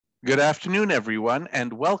Good afternoon, everyone,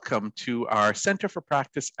 and welcome to our Center for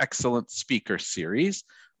Practice Excellence Speaker Series.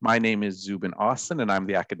 My name is Zubin Austin, and I'm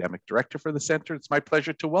the Academic Director for the Center. It's my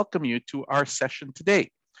pleasure to welcome you to our session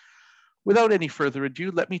today. Without any further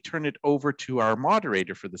ado, let me turn it over to our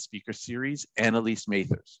moderator for the speaker series, Annalise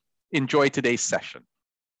Mathers. Enjoy today's session.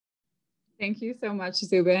 Thank you so much,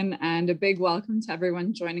 Zubin, and a big welcome to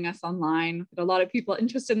everyone joining us online. We've got a lot of people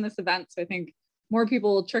interested in this event, so I think more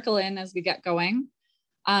people will trickle in as we get going.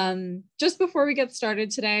 Just before we get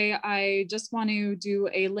started today, I just want to do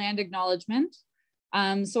a land acknowledgement.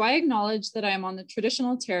 So I acknowledge that I am on the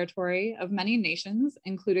traditional territory of many nations,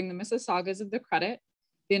 including the Mississaugas of the Credit,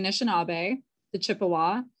 the Anishinaabe, the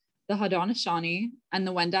Chippewa, the Haudenosaunee, and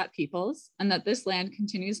the Wendat peoples, and that this land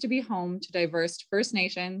continues to be home to diverse First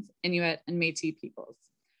Nations, Inuit, and Métis peoples.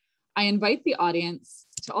 I invite the audience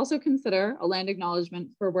to also consider a land acknowledgement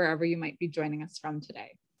for wherever you might be joining us from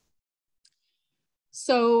today.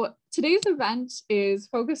 So today's event is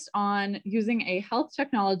focused on using a health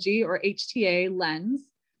technology or HTA lens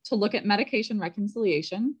to look at medication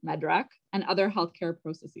reconciliation, MedRec, and other healthcare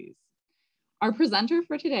processes. Our presenter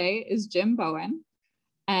for today is Jim Bowen,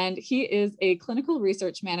 and he is a clinical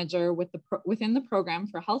research manager within the Program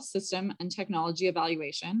for Health System and Technology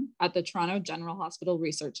Evaluation at the Toronto General Hospital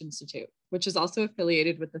Research Institute, which is also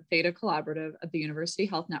affiliated with the Theta Collaborative at the University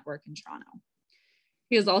Health Network in Toronto.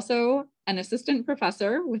 He is also an assistant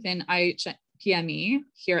professor within IHPME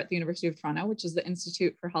here at the University of Toronto, which is the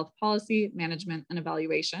Institute for Health Policy, Management, and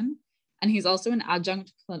Evaluation. And he's also an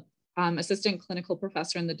adjunct assistant clinical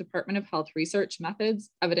professor in the Department of Health Research, Methods,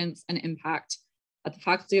 Evidence, and Impact at the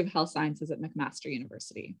Faculty of Health Sciences at McMaster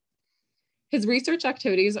University. His research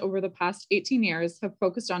activities over the past 18 years have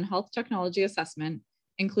focused on health technology assessment,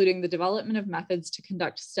 including the development of methods to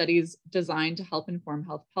conduct studies designed to help inform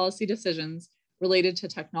health policy decisions related to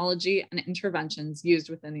technology and interventions used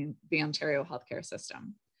within the Ontario healthcare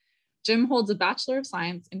system. Jim holds a Bachelor of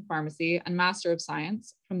Science in Pharmacy and Master of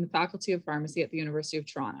Science from the Faculty of Pharmacy at the University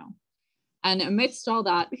of Toronto. And amidst all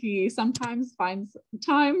that, he sometimes finds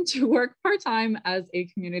time to work part-time as a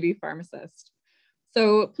community pharmacist.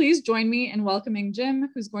 So please join me in welcoming Jim,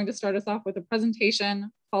 who's going to start us off with a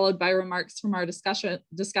presentation, followed by remarks from our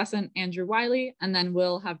discussant, Andrew Wiley, and then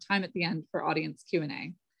we'll have time at the end for audience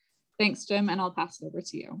Q&A. Thanks, Jim, and I'll pass it over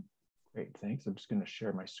to you. Great, thanks. I'm just going to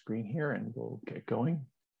share my screen here and we'll get going.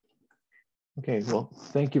 Okay, well,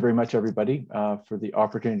 thank you very much, everybody, for the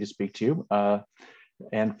opportunity to speak to you.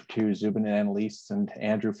 And to Zubin and Annalise and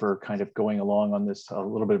Andrew for kind of going along on this a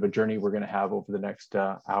little bit of a journey we're going to have over the next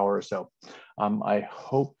hour or so. I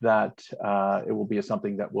hope that it will be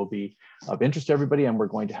something that will be of interest to everybody, and we're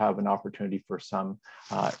going to have an opportunity for some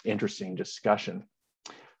interesting discussion.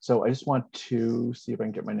 So I just want to see if I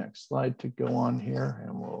can get my next slide to go on here,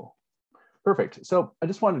 and we'll. Perfect. So I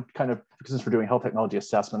just wanted to kind of, since we're doing health technology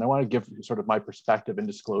assessment, I want to give sort of my perspective and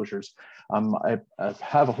disclosures. I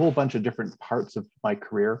have a whole bunch of different parts of my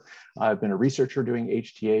career. I've been a researcher doing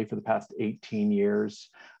HTA for the past 18 years.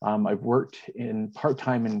 I've worked in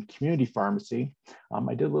part-time in community pharmacy.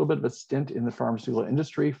 I did a little bit of a stint in the pharmaceutical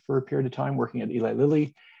industry for a period of time working at Eli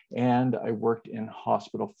Lilly, and I worked in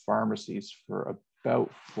hospital pharmacies for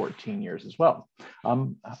about 14 years as well.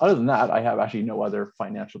 Other than that, I have actually no other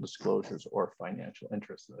financial disclosures or financial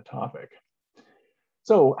interests in the topic.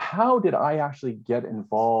 So how did I actually get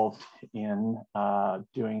involved in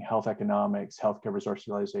doing health economics, healthcare resource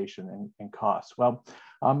utilization, and costs? Well,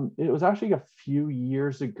 it was actually a few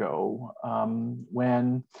years ago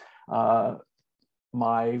when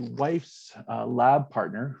my wife's lab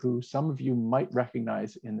partner, who some of you might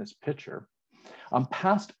recognize in this picture,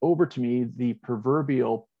 passed over to me the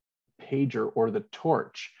proverbial pager or the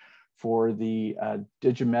torch for the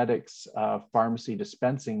Digimedics pharmacy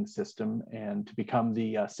dispensing system and to become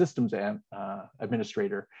the systems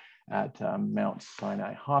administrator at Mount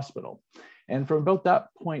Sinai Hospital. And from about that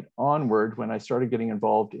point onward, when I started getting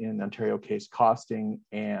involved in Ontario case costing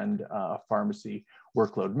and pharmacy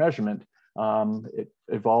workload measurement, it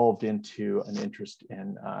evolved into an interest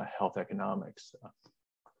in health economics.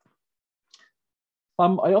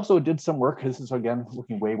 I also did some work. This is, again,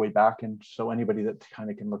 looking way back. And so anybody that kind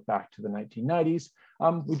of can look back to the 1990s,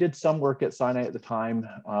 we did some work at Sinai at the time,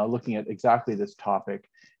 looking at exactly this topic.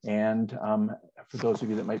 And for those of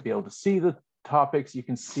you that might be able to see the topics, you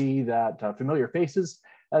can see that familiar faces,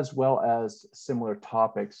 as well as similar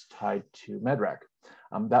topics tied to MedRec.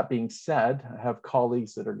 That being said, I have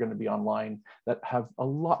colleagues that are going to be online that have a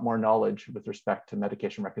lot more knowledge with respect to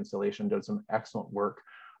medication reconciliation, done some excellent work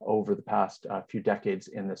over the past few decades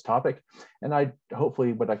in this topic. And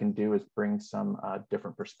hopefully what I can do is bring some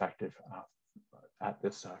different perspective at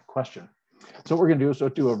this question. So what we're going to do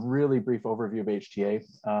is do a really brief overview of HTA.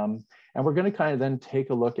 And we're going to kind of then take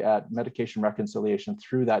a look at medication reconciliation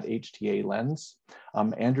through that HTA lens.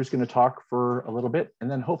 Andrew's going to talk for a little bit, and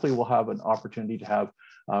then hopefully we'll have an opportunity to have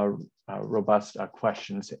robust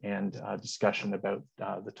questions and discussion about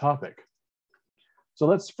the topic. So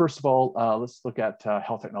let's first of all, let's look at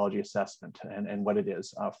health technology assessment and what it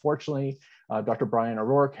is. Fortunately, Dr. Brian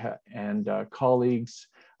O'Rourke and colleagues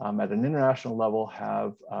at an international level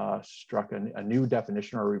have struck a new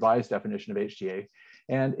definition or a revised definition of HTA.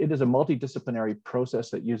 And it is a multidisciplinary process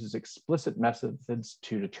that uses explicit methods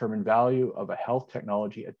to determine value of a health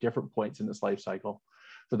technology at different points in its life cycle.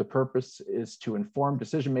 For the purpose is to inform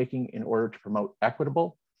decision-making in order to promote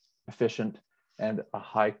equitable, efficient, and a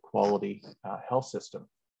high quality health system.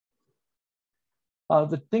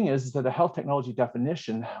 The thing is that a health technology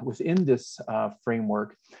definition within this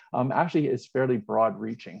framework actually is fairly broad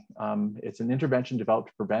reaching. It's an intervention developed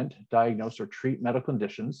to prevent, diagnose, or treat medical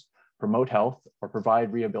conditions, promote health, or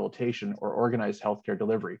provide rehabilitation or organize healthcare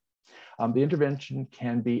delivery. The intervention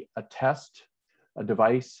can be a test, a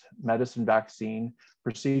device, medicine, vaccine,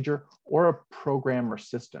 procedure, or a program or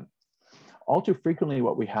system. All too frequently,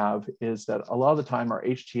 what we have is that a lot of the time our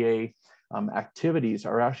HTA activities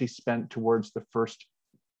are actually spent towards the first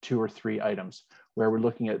 2 or 3 items, where we're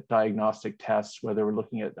looking at diagnostic tests, whether we're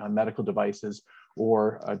looking at medical devices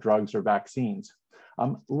or drugs or vaccines.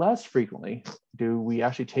 Less frequently do we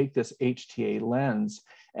actually take this HTA lens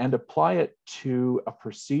and apply it to a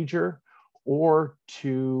procedure or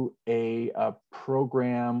to a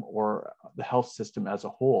program or the health system as a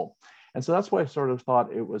whole. And so that's why I sort of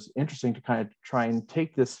thought it was interesting to kind of try and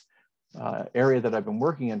take this area that I've been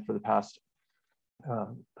working in for the past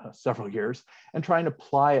several years and try and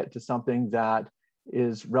apply it to something that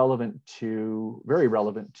is relevant to, very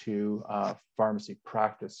relevant to pharmacy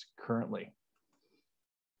practice currently.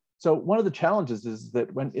 So one of the challenges is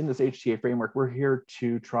that when in this HTA framework, we're here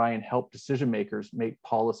to try and help decision makers make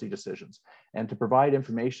policy decisions and to provide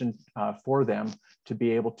information for them to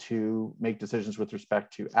be able to make decisions with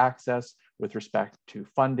respect to access, with respect to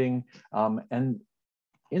funding. And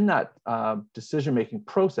in that decision-making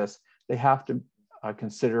process, they have to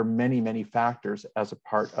consider many, many factors as a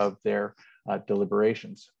part of their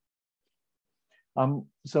deliberations.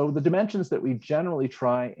 So the dimensions that we generally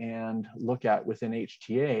try and look at within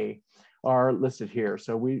HTA are listed here.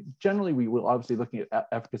 So we will obviously looking at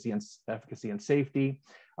efficacy and safety.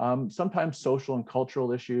 Sometimes social and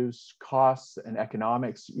cultural issues, costs and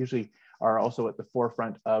economics usually are also at the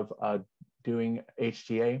forefront of doing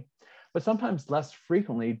HTA. But sometimes less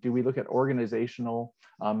frequently do we look at organizational,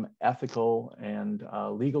 ethical and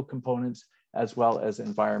legal components, as well as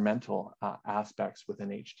environmental aspects within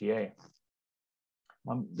HTA.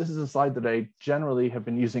 This is a slide that I generally have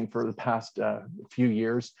been using for the past few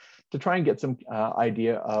years to try and get some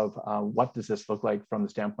idea of what does this look like from the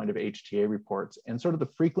standpoint of HTA reports and sort of the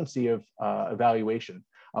frequency of evaluation.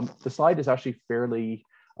 The slide is actually fairly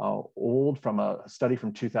old, from a study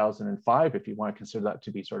from 2005, if you want to consider that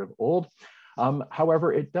to be sort of old.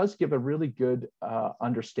 However, it does give a really good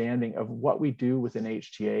understanding of what we do within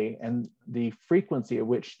HTA and the frequency at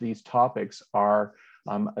which these topics are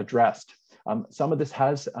addressed. Some of this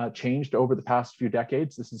has changed over the past few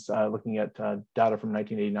decades. This is looking at data from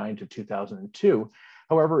 1989 to 2002.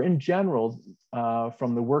 However, in general,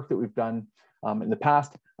 from the work that we've done in the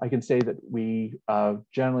past, I can say that we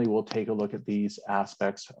generally will take a look at these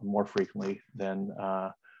aspects more frequently than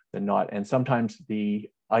not. And sometimes the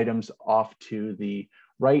items off to the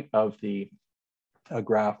right of the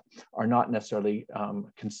graph are not necessarily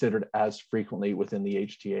considered as frequently within the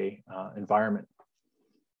HTA environment.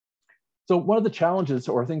 So one of the challenges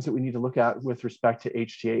or things that we need to look at with respect to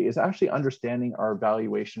HTA is actually understanding our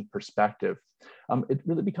evaluation perspective. It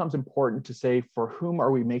really becomes important to say, for whom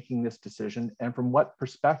are we making this decision, and from what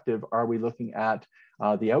perspective are we looking at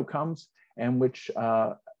the outcomes, and which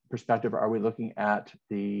perspective are we looking at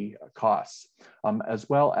the costs, as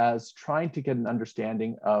well as trying to get an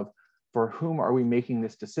understanding of for whom are we making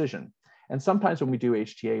this decision. And sometimes when we do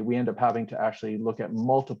HTA, we end up having to actually look at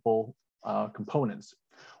multiple components.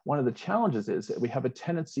 One of the challenges is that we have a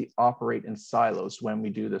tendency to operate in silos when we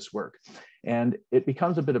do this work. And it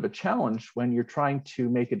becomes a bit of a challenge when you're trying to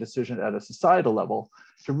make a decision at a societal level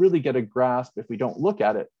to really get a grasp, if we don't look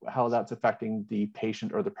at it, how that's affecting the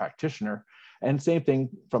patient or the practitioner. And same thing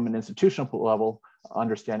from an institutional level,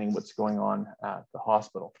 understanding what's going on at the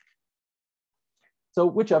hospital. So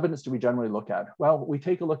which evidence do we generally look at? Well, we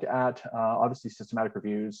take a look at obviously systematic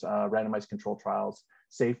reviews, randomized control trials,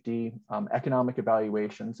 safety, economic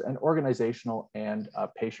evaluations, and organizational and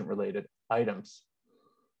patient-related items.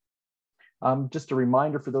 Just a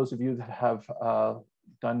reminder for those of you that have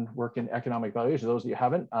done work in economic evaluation, those of you who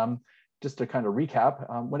haven't, just to kind of recap,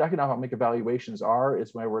 what economic evaluations are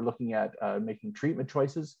is where we're looking at making treatment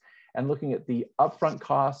choices and looking at the upfront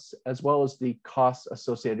costs as well as the costs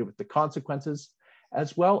associated with the consequences,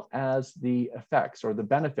 as well as the effects or the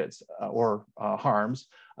benefits or harms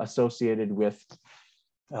associated with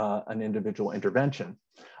an individual intervention.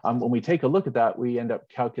 When we take a look at that, we end up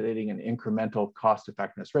calculating an incremental cost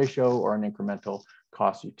effectiveness ratio or an incremental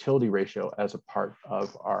cost utility ratio as a part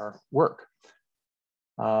of our work.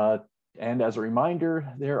 And as a reminder,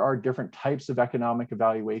 there are different types of economic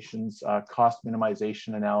evaluations, cost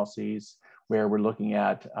minimization analyses, where we're looking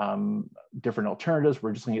at different alternatives.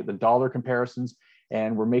 We're just looking at the dollar comparisons,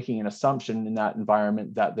 and we're making an assumption in that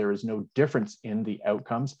environment that there is no difference in the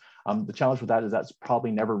outcomes. The challenge with that is that's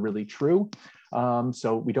probably never really true.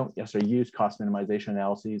 So we don't necessarily use cost minimization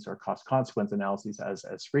analyses or cost consequence analyses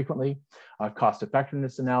as frequently. Cost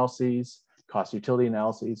effectiveness analyses, cost utility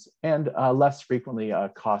analyses, and less frequently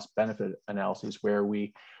cost benefit analyses where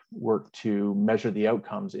we work to measure the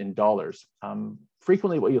outcomes in dollars.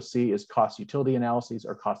 Frequently what you'll see is cost utility analyses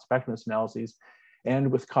or cost effectiveness analyses.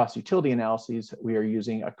 And with cost utility analyses, we are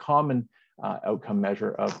using a common outcome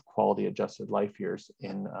measure of quality adjusted life years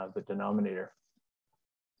in the denominator.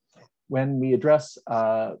 When we address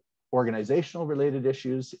organizational related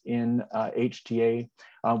issues in HTA,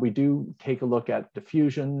 we do take a look at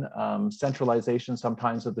diffusion, centralization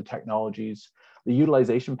sometimes of the technologies, the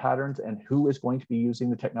utilization patterns and who is going to be using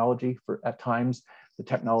the technology. At times, the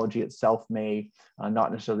technology itself may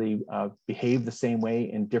not necessarily behave the same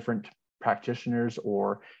way in different practitioners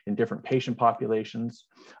or in different patient populations.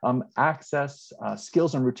 Access,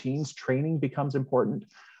 skills and routines, training becomes important.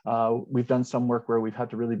 We've done some work where we've had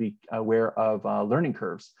to really be aware of learning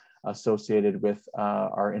curves associated with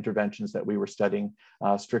our interventions that we were studying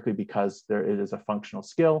strictly because it is a functional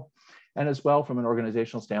skill. And as well, from an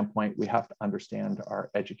organizational standpoint, we have to understand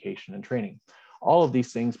our education and training. All of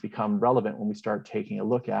these things become relevant when we start taking a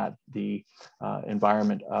look at the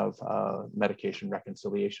environment of medication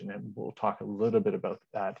reconciliation. And we'll talk a little bit about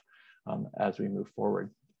that as we move forward.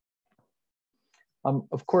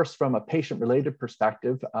 Of course, from a patient-related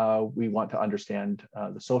perspective, we want to understand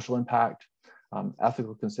the social impact,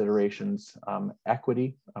 ethical considerations,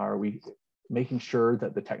 equity. Are we making sure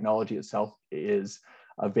that the technology itself is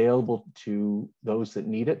available to those that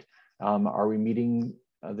need it? Are we meeting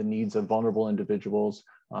the needs of vulnerable individuals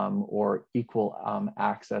or equal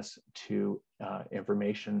access to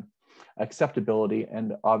information, acceptability,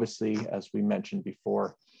 and obviously, as we mentioned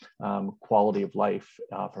before, quality of life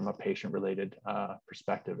from a patient-related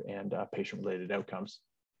perspective and patient-related outcomes.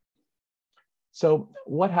 So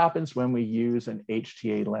what happens when we use an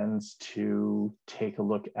HTA lens to take a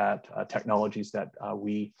look at technologies that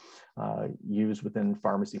we use within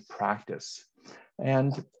pharmacy practice?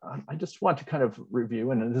 And I just want to kind of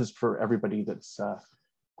review, and this is for everybody that's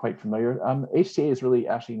quite familiar. HTA is really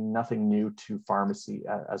actually nothing new to pharmacy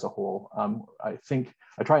as a whole. I think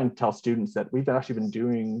I try and tell students that we've actually been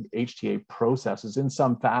doing HTA processes in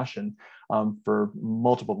some fashion for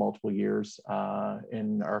multiple years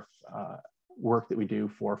in our work that we do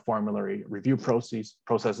for formulary review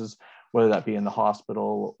processes, whether that be in the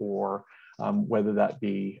hospital or whether that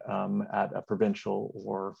be at a provincial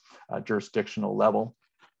or jurisdictional level.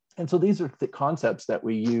 And so these are the concepts that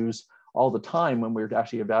we use all the time when we're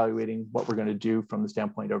actually evaluating what we're going to do from the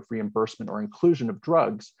standpoint of reimbursement or inclusion of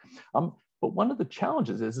drugs. But one of the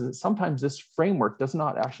challenges is that sometimes this framework does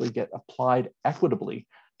not actually get applied equitably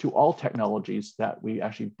to all technologies that we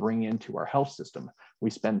actually bring into our health system. We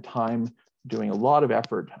spend time doing a lot of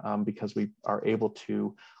effort because we are able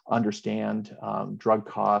to understand drug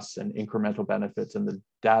costs and incremental benefits, and the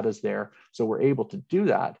data's there. So we're able to do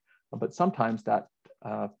that, but sometimes that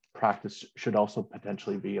practice should also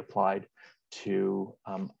potentially be applied to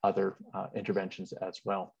other interventions as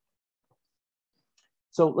well.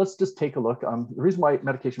 So let's just take a look. The reason why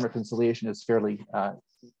medication reconciliation is fairly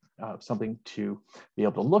something to be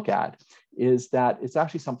able to look at is that it's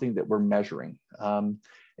actually something that we're measuring.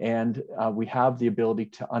 And we have the ability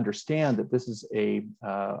to understand that this is a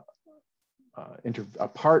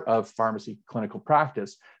part of pharmacy clinical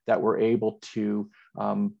practice that we're able to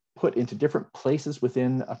put into different places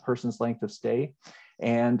within a person's length of stay,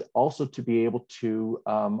 and also to be able to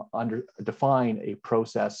define a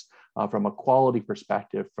process from a quality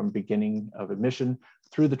perspective from beginning of admission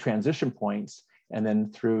through the transition points and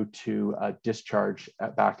then through to discharge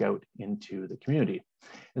back out into the community.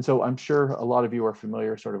 And so I'm sure a lot of you are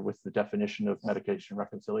familiar sort of with the definition of medication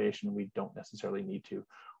reconciliation. We don't necessarily need to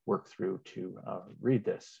work through to read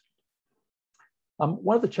this.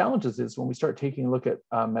 One of the challenges is when we start taking a look at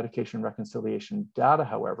medication reconciliation data,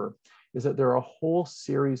 however, is that there are a whole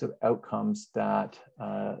series of outcomes that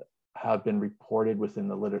have been reported within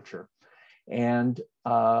the literature. And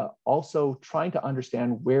also trying to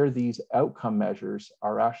understand where these outcome measures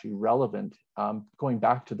are actually relevant, going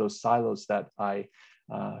back to those silos that I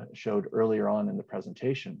showed earlier on in the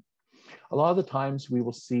presentation. A lot of the times we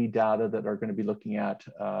will see data that are going to be looking at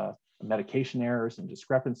medication errors and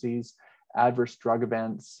discrepancies, adverse drug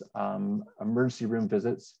events, emergency room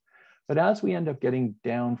visits. But as we end up getting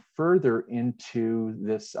down further into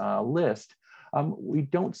this list, we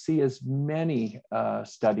don't see as many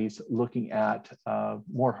studies looking at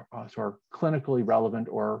more sort of clinically relevant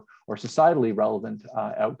or societally relevant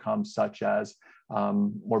outcomes such as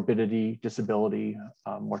morbidity, disability,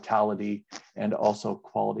 mortality, and also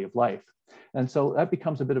quality of life. And so that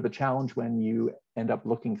becomes a bit of a challenge when you end up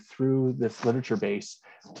looking through this literature base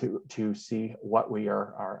to see what we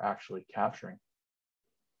are actually capturing.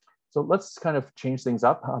 So let's kind of change things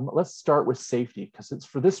up. Let's start with safety, because it's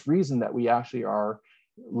for this reason that we actually are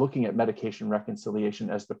looking at medication reconciliation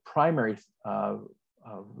as the primary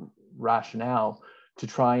rationale to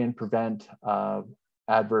try and prevent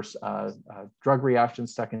adverse drug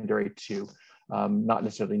reactions secondary to not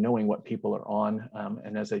necessarily knowing what people are on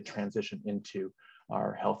and as they transition into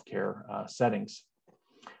our healthcare settings.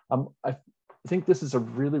 I think this is a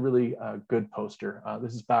really good poster.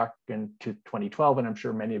 This is back in 2012, and I'm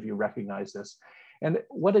sure many of you recognize this. And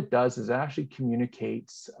what it does is it actually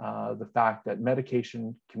communicates the fact that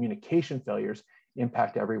medication communication failures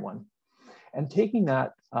impact everyone. And taking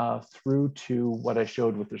that through to what I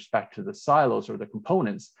showed with respect to the silos or the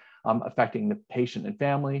components affecting the patient and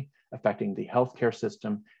family, affecting the healthcare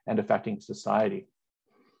system, and affecting society.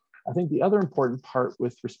 I think the other important part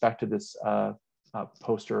with respect to this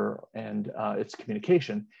poster and its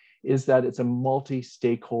communication is that it's a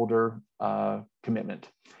multi-stakeholder commitment,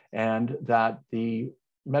 and that the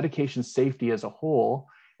medication safety as a whole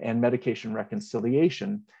and medication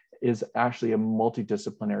reconciliation is actually a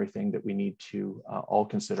multidisciplinary thing that we need to all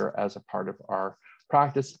consider as a part of our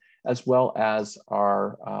practice, as well as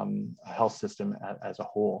our health system as a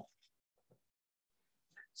whole.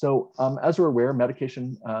 So as we're aware,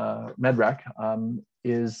 medication MedRec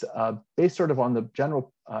is based sort of on the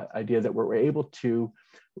general idea that we're able to,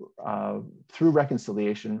 through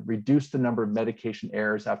reconciliation, reduce the number of medication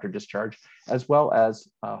errors after discharge, as well as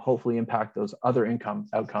hopefully impact those other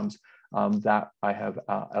outcomes that I have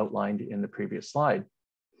outlined in the previous slide.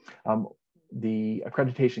 The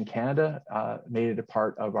Accreditation Canada made it a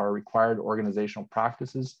part of our required organizational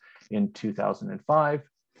practices in 2005.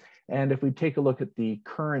 And if we take a look at the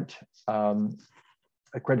current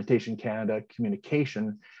Accreditation Canada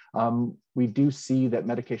communication, we do see that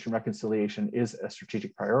medication reconciliation is a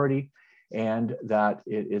strategic priority, and that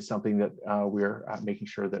it is something that we're making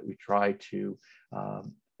sure that we try to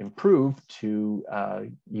improve to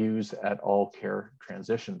use at all care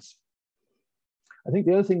transitions. I think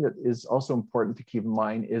the other thing that is also important to keep in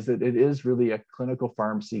mind is that it is really a clinical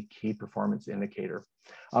pharmacy key performance indicator.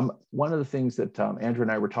 One of the things that Andrew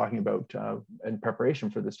and I were talking about in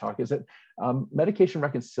preparation for this talk is that medication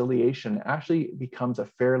reconciliation actually becomes a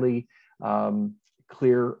fairly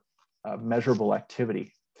clear, measurable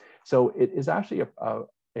activity. So it is actually,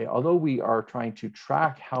 although we are trying to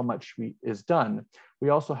track how much is done, we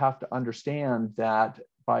also have to understand that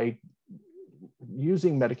by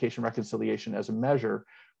using medication reconciliation as a measure,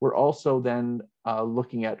 we're also then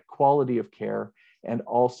looking at quality of care and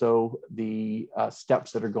also the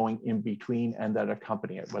steps that are going in between and that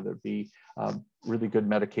accompany it, whether it be really good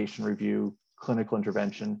medication review, clinical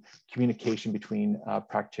intervention, communication between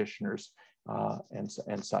practitioners,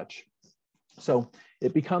 and such. So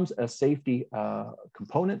it becomes a safety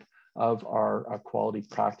component of our quality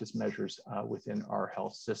practice measures within our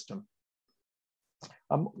health system.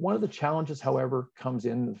 One of the challenges, however, comes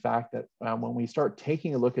in the fact that when we start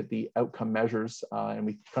taking a look at the outcome measures and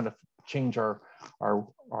we kind of change our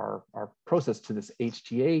process to this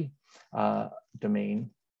HTA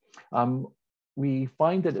domain, we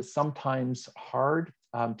find that it's sometimes hard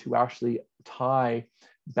to actually tie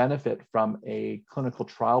benefit from a clinical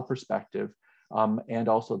trial perspective and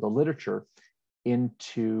also the literature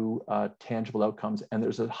into tangible outcomes. And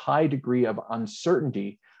there's a high degree of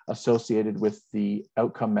uncertainty associated with the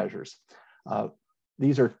outcome measures.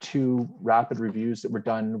 These are two rapid reviews that were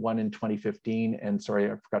done, one in 2015, and sorry,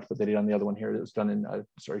 I forgot to put the date on the other one here. That was done in,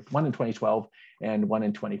 one in 2012 and one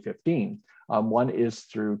in 2015. One is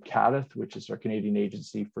through CADTH, which is our Canadian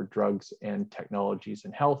Agency for Drugs and Technologies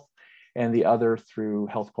in Health, and the other through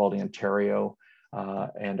Health Quality Ontario,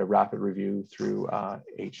 and a rapid review through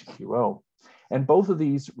HQO. And both of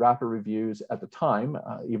these rapid reviews at the time,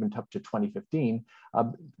 even up to 2015,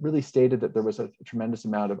 really stated that there was a tremendous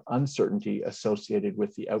amount of uncertainty associated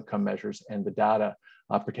with the outcome measures and the data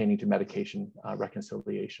pertaining to medication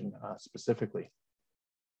reconciliation specifically.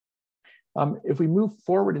 If we move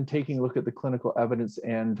forward in taking a look at the clinical evidence,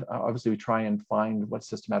 and obviously we try and find what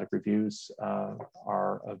systematic reviews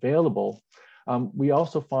are available, we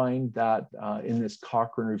also find that in this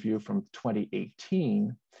Cochrane review from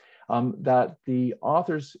 2018, that the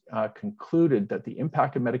authors concluded that the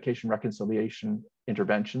impact of medication reconciliation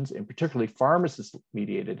interventions, and particularly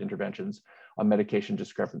pharmacist-mediated interventions on medication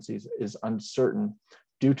discrepancies, is uncertain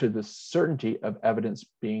due to the certainty of evidence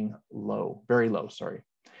being low, very low, sorry.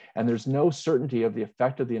 And there's no certainty of the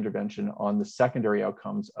effect of the intervention on the secondary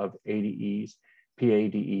outcomes of ADEs,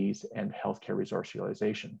 PADEs, and healthcare resource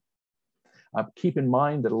utilization. Keep in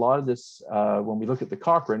mind that a lot of this, when we look at the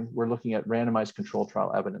Cochrane, we're looking at randomized control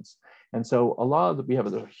trial evidence. And so a lot of we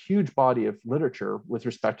have a huge body of literature with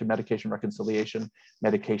respect to medication reconciliation,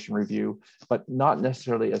 medication review, but not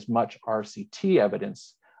necessarily as much RCT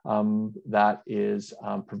evidence that is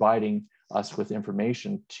providing us with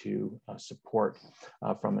information to support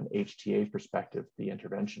from an HTA perspective, the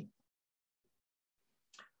intervention.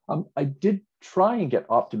 I did try and get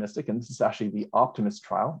optimistic, and this is actually the Optimist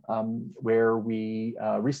trial, where we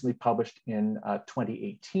recently published in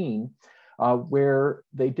 2018, where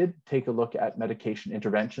they did take a look at medication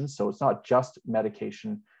interventions. So it's not just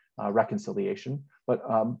medication reconciliation, but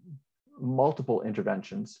multiple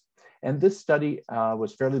interventions. And this study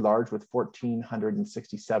was fairly large with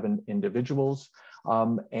 1,467 individuals,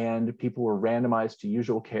 and people were randomized to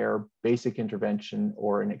usual care, basic intervention,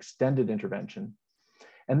 or an extended intervention.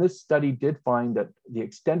 And this study did find that the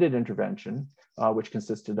extended intervention, which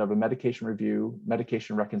consisted of a medication review,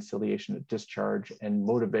 medication reconciliation at discharge, and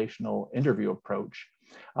motivational interview approach,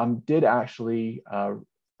 did actually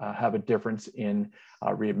have a difference in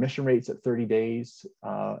readmission rates at 30 days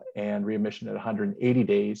and readmission at 180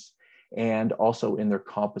 days, and also in their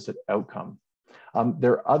composite outcome.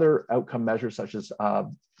 There are other outcome measures such as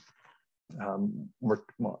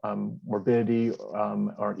morbidity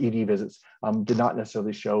or ED visits did not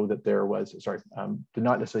necessarily show that there was,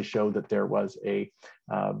 a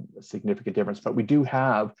significant difference, but we do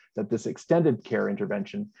have that this extended care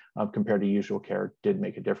intervention compared to usual care did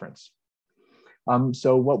make a difference.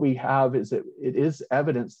 So what we have is that it is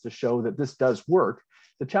evidence to show that this does work.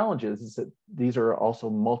 The challenge is that these are also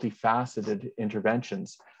multifaceted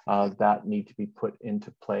interventions that need to be put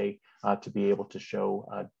into play to be able to show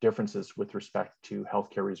differences with respect to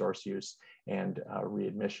healthcare resource use and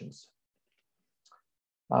readmissions.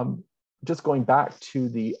 Just going back to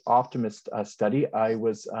the Optimist study,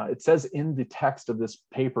 it says in the text of this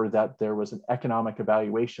paper that there was an economic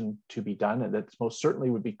evaluation to be done, and that most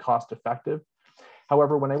certainly would be cost effective.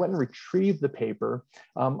 However, when I went and retrieved the paper,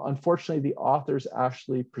 unfortunately, the authors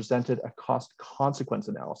actually presented a cost consequence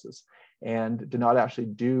analysis and did not actually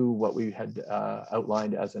do what we had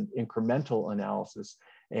outlined as an incremental analysis.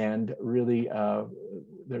 And really,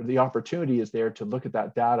 the opportunity is there to look at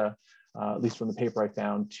that data, at least from the paper I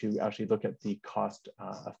found, to actually look at the cost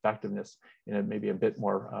effectiveness in a maybe a bit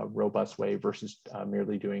more robust way versus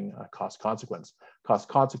merely doing cost consequence. Cost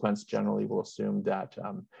consequence generally will assume that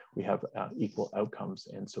we have equal outcomes,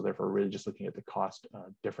 and so therefore really just looking at the cost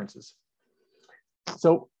differences.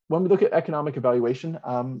 So when we look at economic evaluation,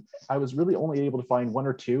 I was really only able to find one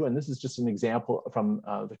or two, and this is just an example from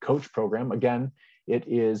the COACH program. Again, it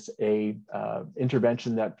is a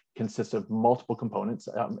intervention that consists of multiple components.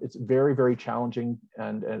 It's very, very challenging,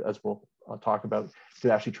 and as we'll talk about,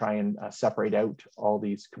 to actually try and separate out all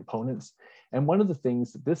these components. And one of the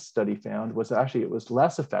things that this study found was actually it was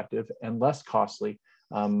less effective and less costly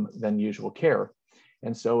than usual care.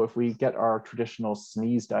 And so if we get our traditional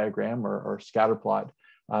sneeze diagram or scatter plot,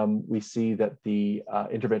 we see that the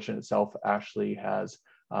intervention itself actually has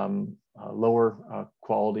lower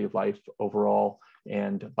quality of life overall,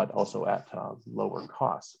 but also at lower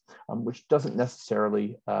costs, which doesn't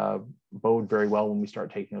necessarily bode very well when we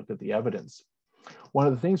start taking a look at the evidence. One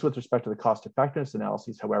of the things with respect to the cost effectiveness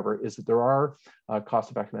analyses, however, is that there are cost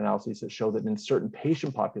effective analyses that show that in certain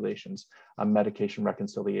patient populations, medication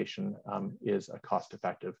reconciliation is a cost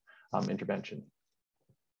effective intervention.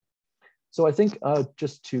 So I think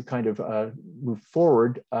just to kind of move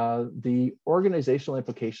forward, the organizational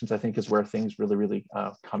implications, I think, is where things really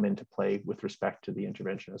come into play with respect to the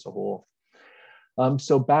intervention as a whole.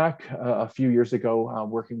 So back a few years ago,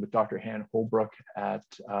 working with Dr. Han Holbrook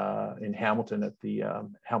in Hamilton at the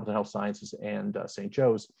Hamilton Health Sciences and St.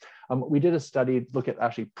 Joe's, we did a study look at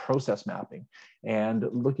actually process mapping and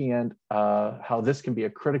looking at how this can be a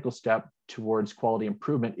critical step towards quality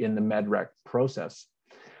improvement in the MedRec process.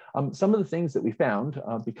 Some of the things that we found,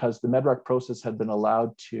 because the MedRec process had been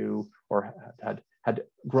allowed to, or had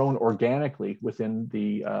grown organically within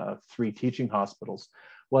the 3 teaching hospitals,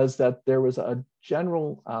 was that there was a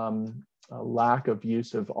general lack of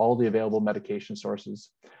use of all the available medication sources.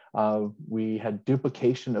 We had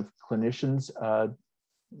duplication of clinicians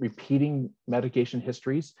repeating medication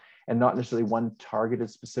histories and not necessarily one targeted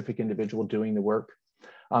specific individual doing the work.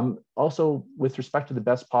 Also, with respect to the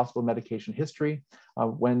best possible medication history,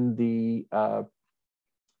 when the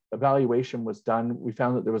evaluation was done, we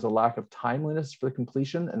found that there was a lack of timeliness for the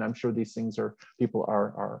completion, and I'm sure these things people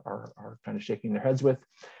are kind of shaking their heads with.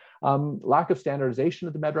 Lack of standardization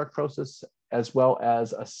of the MedRec process, as well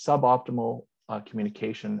as a suboptimal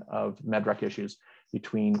communication of MedRec issues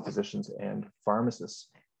between physicians and pharmacists.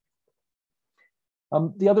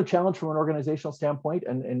 The other challenge from an organizational standpoint,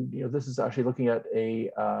 and this is actually looking at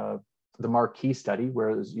the Marquee study, where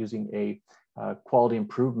it was using a quality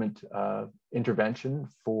improvement intervention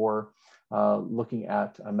for looking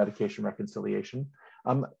at medication reconciliation.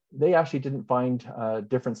 They actually didn't find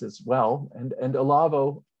differences well, and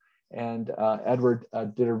Olavo and Edward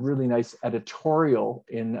did a really nice editorial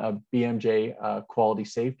in BMJ Quality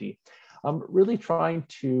Safety, really trying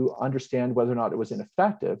to understand whether or not it was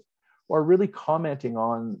ineffective, or really commenting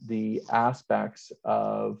on the aspects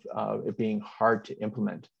of it being hard to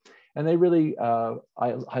implement. And they really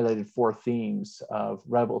highlighted 4 themes of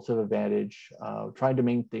relative advantage, trying to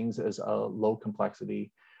make things as a low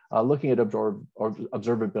complexity, looking at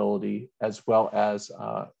observability, as well as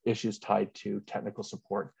issues tied to technical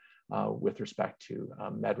support with respect to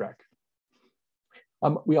MedRec.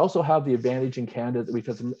 We also have the advantage in Canada that we've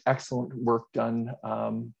had some excellent work done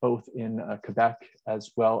both in Quebec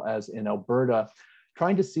as well as in Alberta,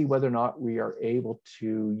 trying to see whether or not we are able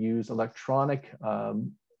to use electronic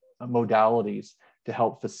modalities to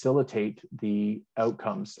help facilitate the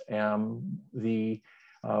outcomes. The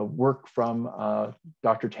work from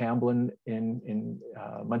Dr. Tamblin in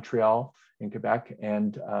Montreal, in Quebec,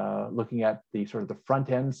 and looking at the sort of the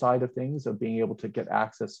front end side of things, of being able to get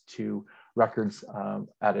access to records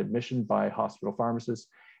at admission by hospital pharmacists,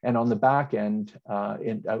 and on the back end,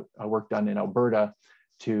 work done in Alberta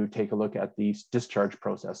to take a look at the discharge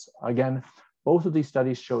process. Again, both of these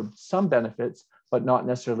studies showed some benefits, but not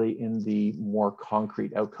necessarily in the more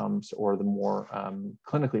concrete outcomes or the more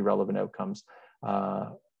clinically relevant outcomes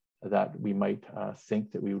that we might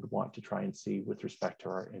think that we would want to try and see with respect to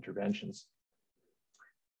our interventions.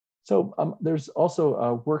 So there's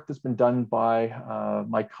also work that's been done by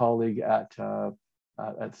my colleague at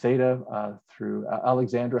Theta through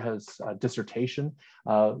Alexandra has a dissertation,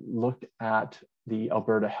 looked at the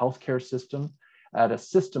Alberta healthcare system at a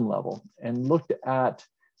system level and looked at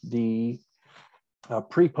the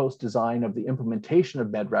pre-post design of the implementation of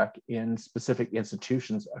MedRec in specific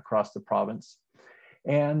institutions across the province,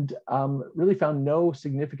 and really found no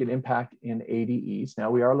significant impact in ADEs. Now,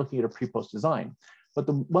 we are looking at a pre-post design, but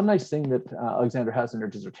the one nice thing that Alexandra has in her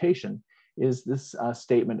dissertation is this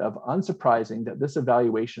statement of unsurprising that this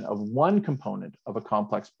evaluation of one component of a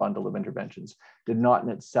complex bundle of interventions did not in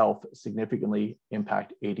itself significantly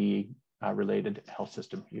impact ADE related health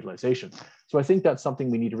system utilization. So I think that's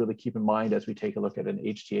something we need to really keep in mind as we take a look at an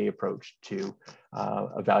HTA approach to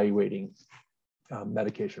evaluating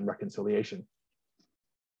medication reconciliation.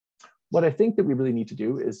 What I think that we really need to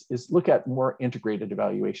do is look at more integrated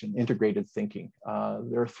evaluation, integrated thinking.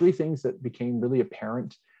 There are 3 things that became really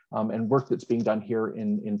apparent and work that's being done here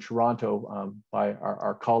in Toronto by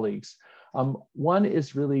our colleagues. One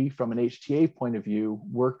is really from an HTA point of view,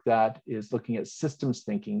 work that is looking at systems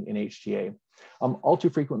thinking in HTA. All too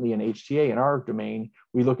frequently in HTA, in our domain,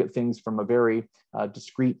 we look at things from a very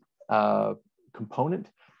discrete component,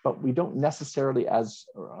 but we don't necessarily as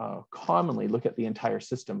commonly look at the entire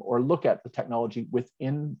system or look at the technology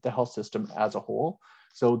within the health system as a whole.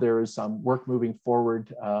 So there is some work moving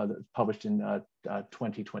forward that's published in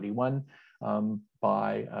 2021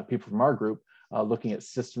 by people from our group, looking at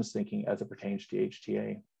systems thinking as it pertains to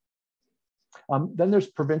HTA. Then there's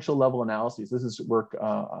provincial level analyses. This is work,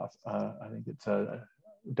 I think it's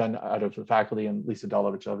done out of the faculty, and Lisa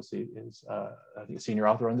Dolovich obviously is I think a senior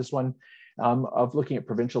author on this one, of looking at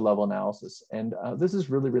provincial level analysis. And this is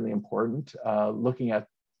really, really important, looking at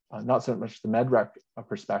not so much the MedRec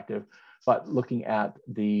perspective, but looking at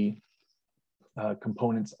the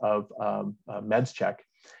components of MedsCheck.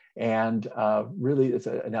 And really, it's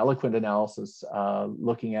an eloquent analysis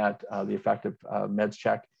looking at the effect of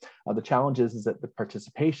MedRec. The challenge is that the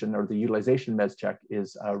participation or the utilization MedRec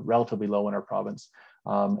is relatively low in our province.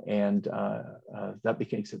 That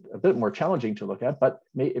makes it a bit more challenging to look at, but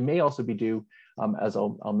it may also be due, as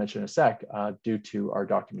I'll mention in a sec, due to our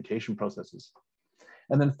documentation processes.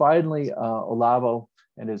 And then finally, Olavo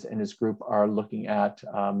and his group are looking at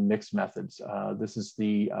mixed methods. This is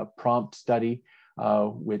the prompt study,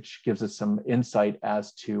 which gives us some insight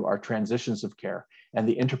as to our transitions of care and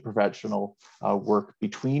the interprofessional work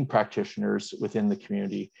between practitioners within the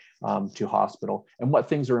community to hospital, and what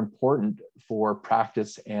things are important for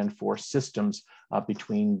practice and for systems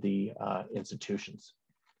between the institutions.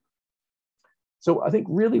 So I think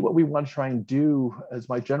really what we want to try and do, as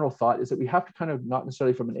my general thought, is that we have to kind of, not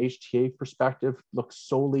necessarily from an HTA perspective, look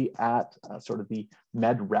solely at sort of the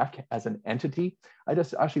MedRec as an entity. I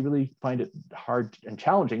just actually really find it hard and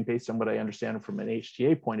challenging, based on what I understand from an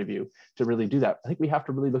HTA point of view, to really do that. I think we have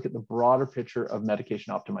to really look at the broader picture of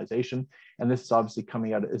medication optimization. And this is obviously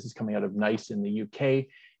coming out of NICE in the UK,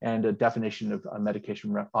 and a definition of medication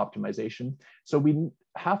optimization. So we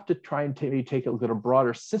have to try and take a look at a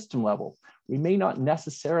broader system level. We may not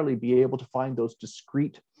necessarily be able to find those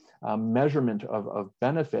discrete measurement of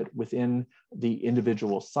benefit within the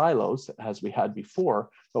individual silos as we had before,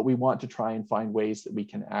 but we want to try and find ways that we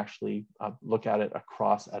can actually look at it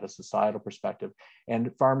across at a societal perspective,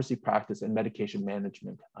 and pharmacy practice and medication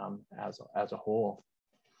management as a whole.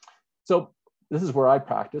 So this is where I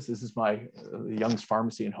practice. This is my Young's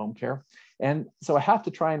Pharmacy and Home Care. And so I have to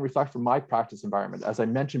try and reflect from my practice environment. As I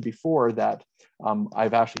mentioned before, that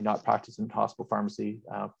I've actually not practiced in hospital pharmacy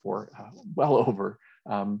for well over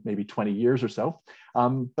maybe 20 years or so.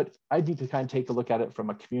 But I need to kind of take a look at it from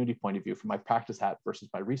a community point of view, from my practice hat versus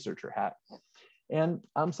my researcher hat. And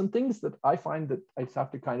some things that I find that I just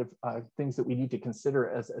have to kind of, things that we need to consider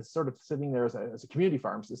as sort of sitting there as a community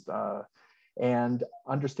pharmacist, and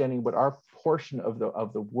understanding what our portion of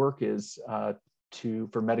the work is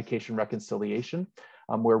for medication reconciliation,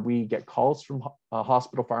 where we get calls from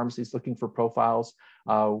hospital pharmacies looking for profiles.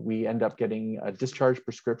 We end up getting discharge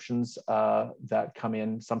prescriptions that come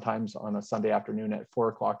in sometimes on a Sunday afternoon at 4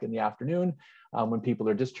 o'clock in the afternoon, when people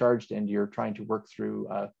are discharged and you're trying to work through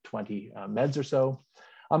 20 meds or so.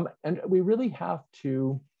 And we really have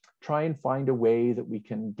to try and find a way that we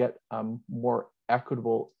can get more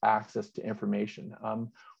equitable access to information.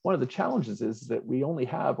 One of the challenges is that we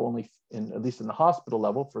at least in the hospital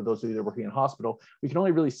level, for those of you that are working in hospital, we can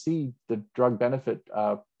only really see the drug benefit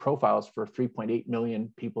profiles for 3.8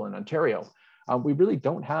 million people in Ontario. We really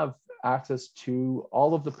don't have access to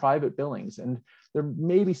all of the private billings. And there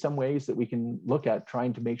may be some ways that we can look at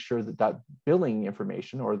trying to make sure that that billing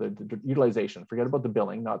information, or the utilization, forget about the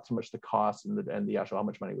billing, not so much the cost and the actual how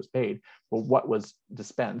much money was paid, but what was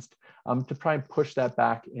dispensed, to try and push that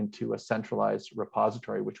back into a centralized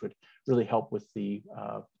repository, which would really help with the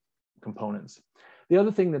components. The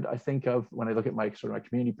other thing that I think of when I look at my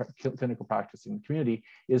community clinical practice in the community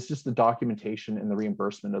is just the documentation and the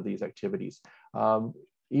reimbursement of these activities.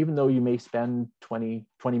 Even though you may spend 20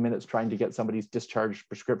 minutes trying to get somebody's discharge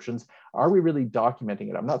prescriptions, are we really documenting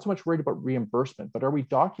it? I'm not so much worried about reimbursement, but are we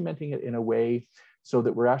documenting it in a way so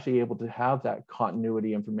that we're actually able to have that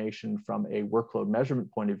continuity information from a workload measurement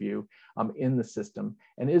point of view in the system?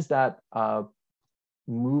 And is that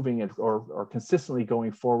moving it or consistently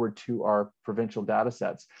going forward to our provincial data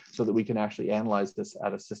sets so that we can actually analyze this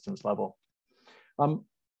at a systems level?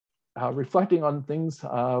 Reflecting on things,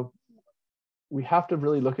 we have to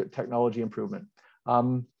really look at technology improvement.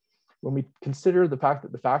 When we consider the fact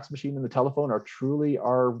that the fax machine and the telephone are truly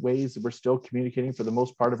our ways that we're still communicating for the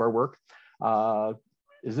most part of our work,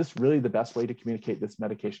 is this really the best way to communicate this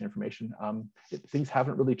medication information? Things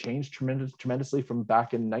haven't really changed tremendously from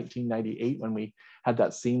back in 1998 when we had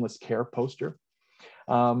that seamless care poster.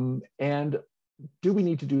 And do we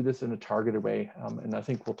need to do this in a targeted way? And I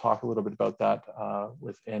think we'll talk a little bit about that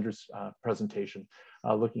with Andrew's presentation,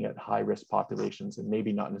 looking at high-risk populations and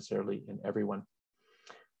maybe not necessarily in everyone.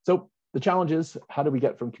 So the challenge is, how do we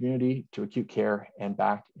get from community to acute care and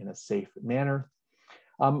back in a safe manner?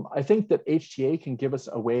 I think that HTA can give us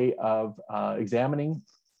a way of examining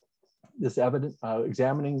this evidence,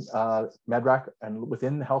 examining MedRec and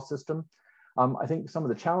within the health system. I think some of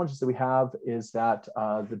the challenges that we have is that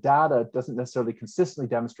the data doesn't necessarily consistently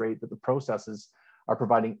demonstrate that the processes are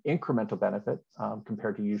providing incremental benefit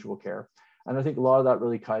compared to usual care. And I think a lot of that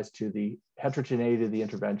really ties to the heterogeneity of the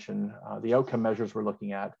intervention, the outcome measures we're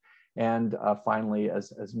looking at, And finally,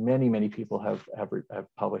 as many people have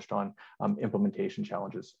published on, implementation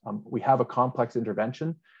challenges. We have a complex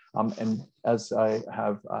intervention, and as I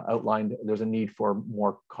have outlined, there's a need for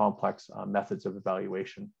more complex methods of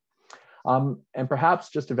evaluation. And perhaps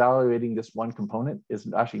just evaluating this one component is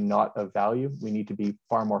actually not of value. We need to be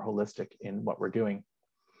far more holistic in what we're doing.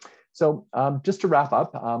 So just to wrap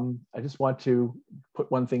up, I just want to put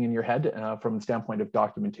one thing in your head from the standpoint of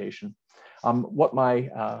documentation. What my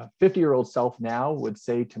 50-year-old self now would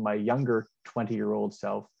say to my younger 20-year-old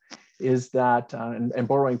self is that, and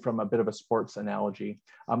borrowing from a bit of a sports analogy,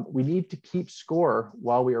 we need to keep score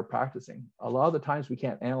while we are practicing. A lot of the times we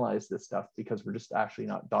can't analyze this stuff because we're just actually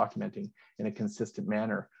not documenting in a consistent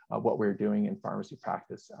manner what we're doing in pharmacy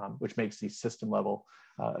practice, which makes these system level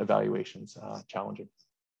evaluations challenging.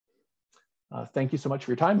 Thank you so much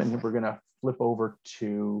for your time, and we're going to flip over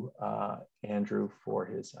to Andrew for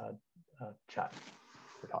his chat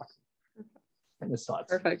for talk and his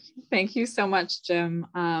thoughts. Perfect. Thank you so much, Jim,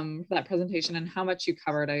 for that presentation and how much you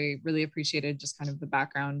covered. I really appreciated just kind of the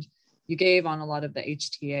background you gave on a lot of the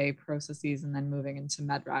HTA processes and then moving into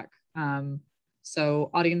MedRec.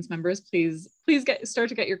 So audience members, please start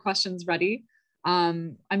to get your questions ready.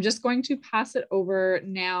 I'm just going to pass it over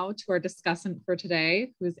now to our discussant for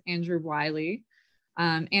today, who is Andrew Wiley.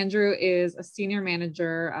 Andrew is a senior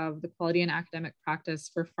manager of the Quality and Academic Practice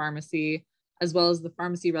for Pharmacy, as well as the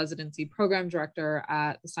Pharmacy Residency Program Director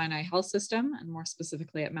at the Sinai Health System, and more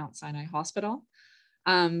specifically at Mount Sinai Hospital.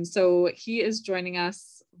 So he is joining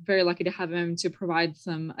us. Very lucky to have him to provide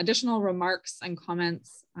some additional remarks and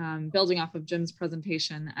comments building off of Jim's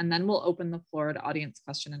presentation, and then we'll open the floor to audience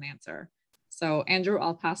question and answer. So Andrew,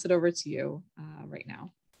 I'll pass it over to you right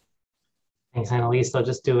now. Thanks, Annalise. I'll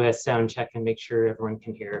just do a sound check and make sure everyone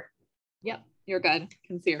can hear. Yep, you're good.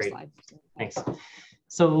 Can see your Great. slides. Thanks.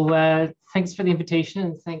 So thanks for the invitation,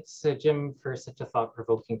 and thanks, Jim, for such a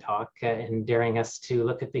thought-provoking talk and daring us to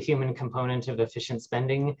look at the human component of efficient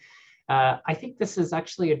spending. I think this is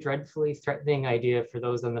actually a dreadfully threatening idea for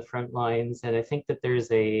those on the front lines, and I think that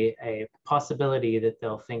there's a possibility that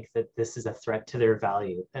they'll think that this is a threat to their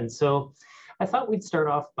value. And so I thought we'd start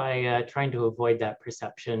off by trying to avoid that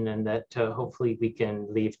perception, and that hopefully we can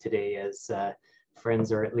leave today as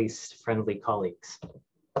friends, or at least friendly colleagues.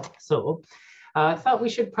 So I thought we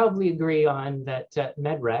should probably agree on that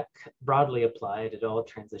MedRec, broadly applied at all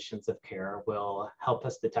transitions of care, will help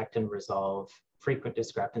us detect and resolve frequent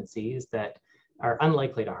discrepancies that are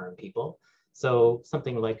unlikely to harm people. So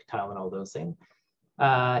something like Tylenol dosing.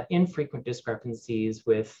 Infrequent discrepancies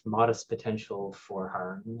with modest potential for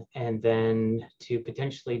harm, and then to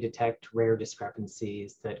potentially detect rare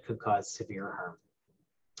discrepancies that could cause severe harm.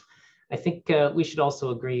 I think we should also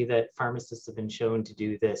agree that pharmacists have been shown to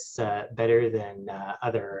do this better than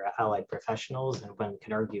other allied professionals, and one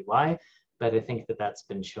can argue why, but I think that that's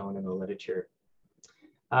been shown in the literature.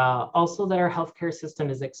 Also, that our healthcare system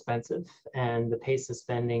is expensive, and the pace of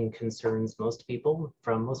spending concerns most people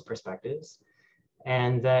from most perspectives,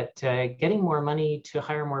 and that getting more money to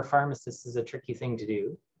hire more pharmacists is a tricky thing to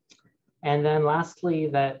do. And then lastly,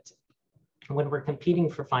 that when we're competing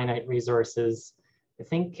for finite resources, I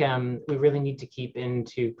think we really need to keep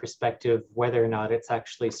into perspective whether or not it's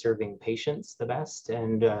actually serving patients the best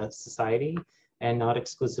and society, and not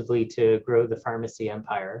exclusively to grow the pharmacy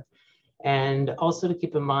empire. And also to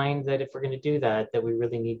keep in mind that if we're going to do that, that we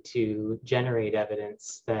really need to generate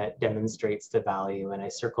evidence that demonstrates the value, and I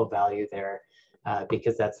circle value there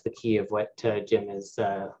because that's the key of what Jim is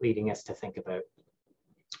leading us to think about.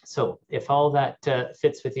 So if all that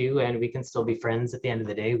fits with you and we can still be friends at the end of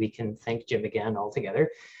the day, we can thank Jim again all together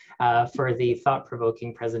for the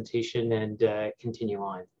thought-provoking presentation and continue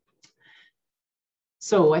on.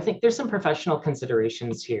 So I think there's some professional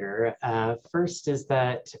considerations here. First is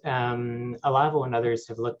that Alavo and others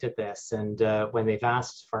have looked at this, and when they've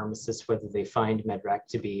asked pharmacists whether they find MedRec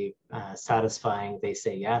to be satisfying, they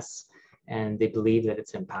say yes, and they believe that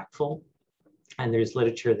it's impactful. And there's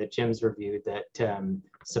literature that Jim's reviewed that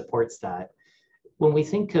supports that. When we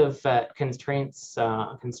think of constraints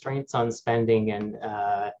on spending and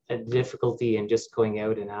a difficulty in just going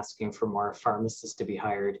out and asking for more pharmacists to be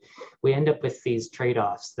hired, we end up with these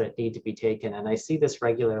trade-offs that need to be taken. And I see this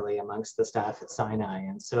regularly amongst the staff at Sinai.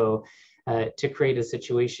 And so to create a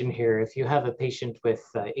situation here, if you have a patient with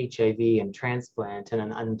HIV and transplant and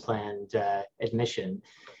an unplanned admission,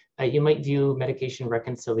 you might view medication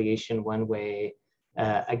reconciliation one way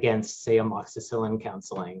against, say, amoxicillin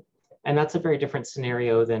counseling. And that's a very different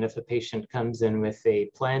scenario than if a patient comes in with a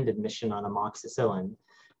planned admission on amoxicillin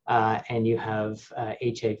and you have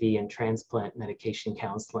HIV and transplant medication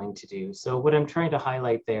counseling to do. So what I'm trying to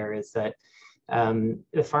highlight there is that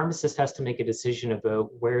the pharmacist has to make a decision about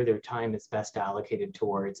where their time is best allocated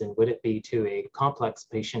towards, and would it be to a complex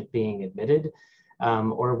patient being admitted,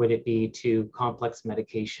 or would it be to complex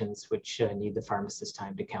medications which need the pharmacist's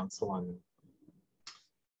time to counsel on them?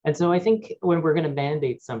 And so I think when we're going to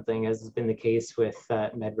mandate something, as has been the case with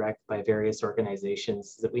MedRec by various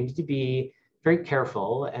organizations, that we need to be very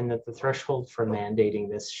careful, and that the threshold for mandating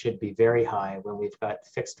this should be very high when we've got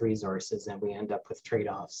fixed resources and we end up with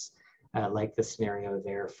trade-offs like the scenario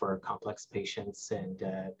there for complex patients and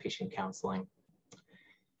patient counseling.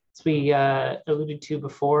 As we alluded to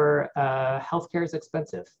before, healthcare is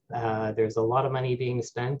expensive. There's a lot of money being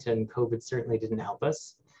spent, and COVID certainly didn't help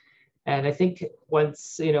us. And I think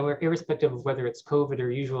once, irrespective of whether it's COVID or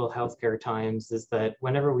usual healthcare times, is that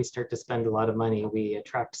whenever we start to spend a lot of money, we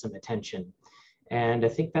attract some attention. And I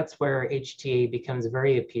think that's where HTA becomes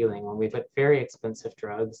very appealing. When we've got very expensive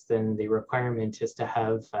drugs, then the requirement is to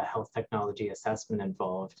have a health technology assessment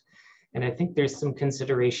involved. And I think there's some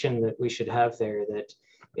consideration that we should have there, that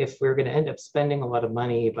if we're going to end up spending a lot of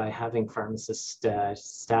money by having pharmacist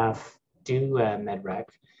staff do MedRec,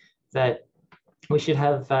 that we should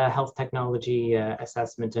have health technology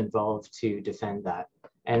assessment involved to defend that.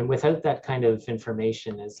 And without that kind of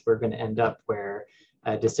information, we're going to end up where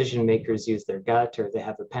decision makers use their gut, or they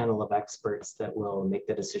have a panel of experts that will make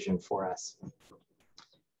the decision for us.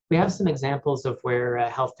 We have some examples of where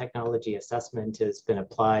health technology assessment has been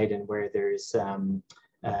applied and where there's an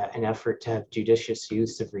effort to have judicious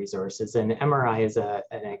use of resources. And MRI is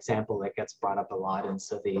an example that gets brought up a lot. And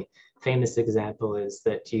so the famous example is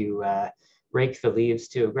that you rake the leaves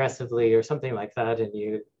too aggressively or something like that, and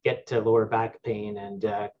you get to lower back pain and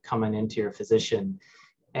come on into your physician.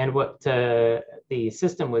 And what the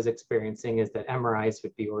system was experiencing is that MRIs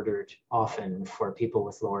would be ordered often for people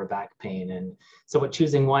with lower back pain. And so what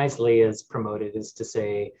Choosing Wisely is promoted is to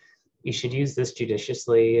say, you should use this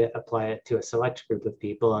judiciously, apply it to a select group of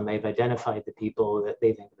people, and they've identified the people that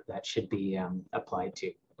they think that should be applied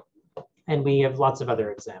to. And we have lots of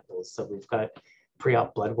other examples. So we've got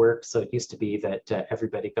pre-op blood work. So it used to be that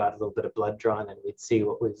everybody got a little bit of blood drawn, and we'd see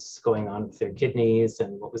what was going on with their kidneys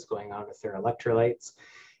and what was going on with their electrolytes.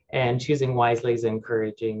 And Choosing Wisely is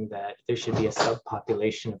encouraging that there should be a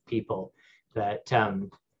subpopulation of people that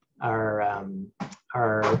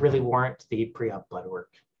really warrant the pre-op blood work.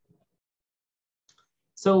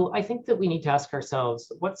 So I think that we need to ask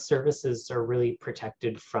ourselves, what services are really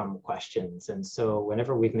protected from questions? And so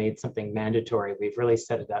whenever we've made something mandatory, we've really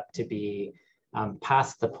set it up to be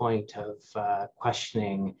past the point of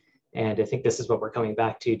questioning. And I think this is what we're coming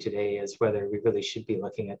back to today, is whether we really should be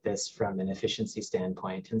looking at this from an efficiency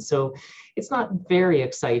standpoint. And so it's not very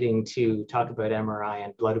exciting to talk about MRI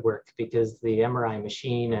and blood work, because the MRI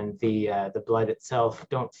machine and the blood itself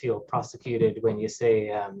don't feel prosecuted when you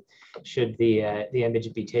say, should the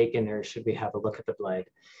image be taken, or should we have a look at the blood?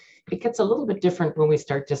 It gets a little bit different when we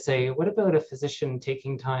start to say, what about a physician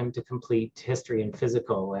taking time to complete history and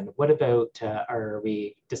physical? And what about, are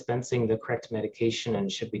we dispensing the correct medication, and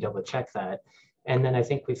should we double check that? And then I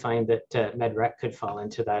think we find that MedRec could fall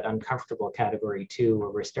into that uncomfortable category too,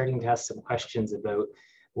 where we're starting to ask some questions about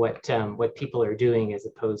what people are doing as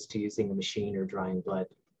opposed to using a machine or drawing blood.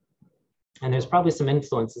 And there's probably some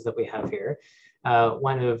influences that we have here.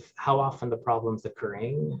 One of how often the problem's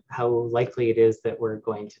occurring, how likely it is that we're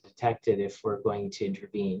going to detect it if we're going to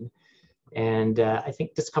intervene. And I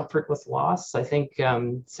think discomfort with loss. I think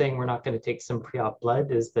saying we're not going to take some pre-op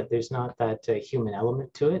blood is that there's not that human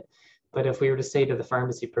element to it. But if we were to say to the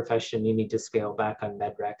pharmacy profession, you need to scale back on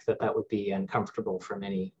MedRec, that would be uncomfortable for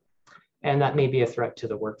many. And that may be a threat to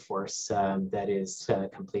the workforce that is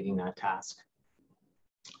completing that task.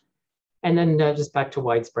 And then just back to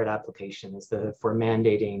widespread application, is that if we're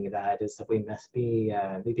mandating that, is that we must be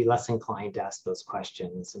maybe less inclined to ask those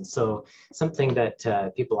questions. And so something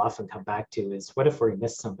that people often come back to is, what if we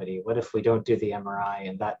miss somebody? What if we don't do the MRI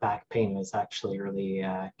and that back pain was actually early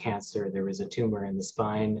cancer? There was a tumor in the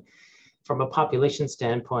spine. From a population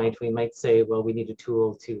standpoint, we might say, well, we need a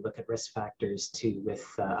tool to look at risk factors with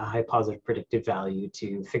a high positive predictive value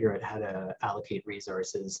to figure out how to allocate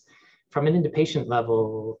resources. From an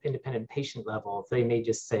independent patient level, they may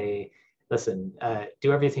just say, listen,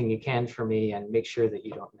 do everything you can for me and make sure that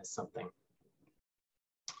you don't miss something.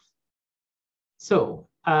 So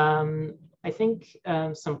I think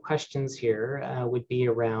some questions here would be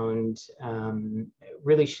around,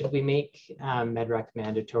 really, should we make MedRec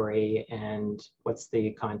mandatory, and what's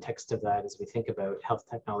the context of that as we think about health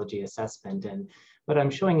technology assessment? And what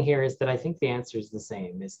I'm showing here is that I think the answer is the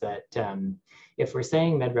same, is that if we're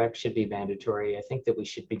saying MedRec should be mandatory, I think that we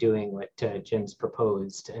should be doing what Jim's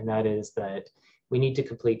proposed, and that is that we need to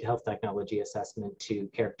complete health technology assessment to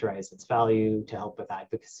characterize its value, to help with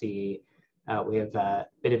advocacy. We have a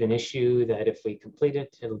bit of an issue that if we complete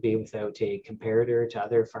it, it'll be without a comparator to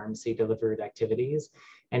other pharmacy delivered activities,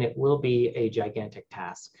 and it will be a gigantic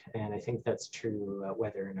task. And I think that's true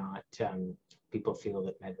whether or not people feel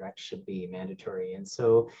that MedRec should be mandatory. And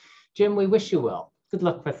so, Jim, we wish you well. Good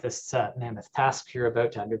luck with this mammoth task you're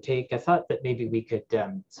about to undertake. I thought that maybe we could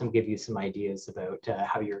give you some ideas about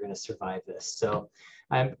how you're going to survive this. So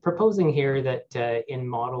I'm proposing here that in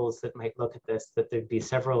models that might look at this, that there'd be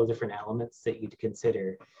several different elements that you'd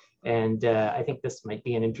consider. And I think this might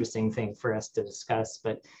be an interesting thing for us to discuss,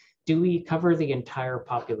 but do we cover the entire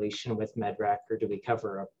population with MedRec, or do we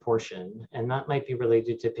cover a portion? And that might be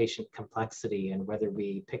related to patient complexity and whether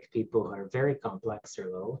we pick people who are very complex or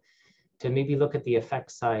low, to maybe look at the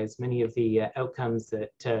effect size, many of the outcomes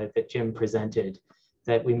that, that Jim presented,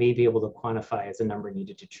 that we may be able to quantify as a number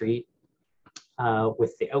needed to treat.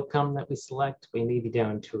 With the outcome that we select, we may be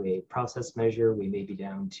down to a process measure, we may be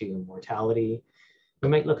down to mortality. We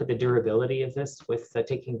might look at the durability of this with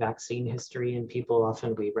taking vaccine history, and people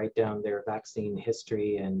often we write down their vaccine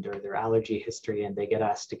history and or their allergy history, and they get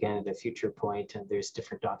asked again at a future point, and there's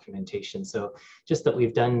different documentation. So just that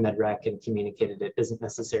we've done MedRec and communicated it doesn't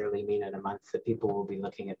necessarily mean in a month that people will be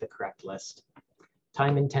looking at the correct list.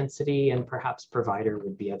 Time intensity and perhaps provider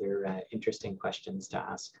would be other interesting questions to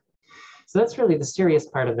ask. So that's really the serious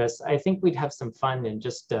part of this. I think we'd have some fun in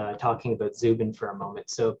just talking about Zubin for a moment.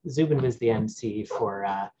 So Zubin was the MC for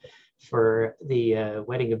the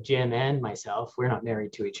wedding of Jim and myself. We're not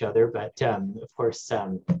married to each other, but of course,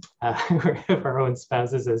 we have our own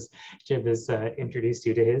spouses, as Jim has introduced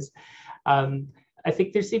you to his. I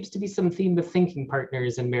think there seems to be some theme of thinking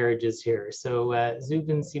partners in marriages here. So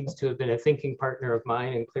Zubin seems to have been a thinking partner of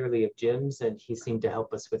mine and clearly of Jim's, and he seemed to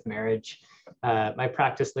help us with marriage. My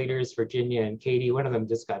practice leaders, Virginia and Katie, one of them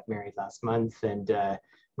just got married last month, and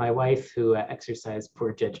my wife, who exercised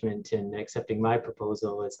poor judgment in accepting my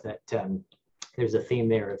proposal, is that there's a theme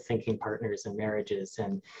there of thinking partners in marriages.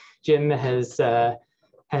 And Jim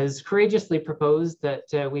has courageously proposed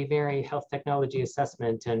that we marry health technology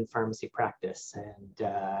assessment and pharmacy practice. And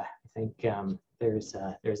I think there's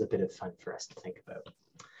a bit of fun for us to think about.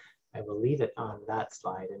 I will leave it on that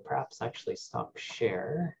slide and perhaps actually stop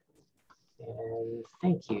share. And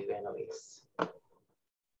thank you, Annalise.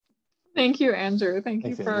 Thank you, Andrew. Thank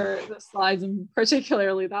you for the slides, and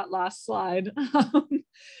particularly that last slide.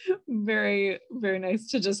 Very, very nice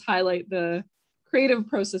to just highlight the creative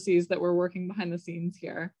processes that we're working behind the scenes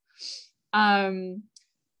here.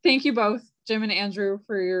 Thank you both, Jim and Andrew,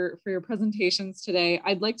 for your presentations today.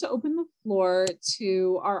 I'd like to open the floor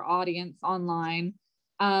to our audience online.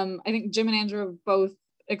 I think Jim and Andrew have both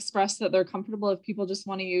expressed that they're comfortable if people just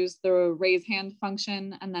want to use the raise hand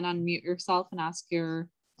function and then unmute yourself and ask your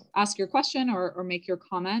question or make your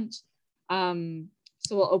comment.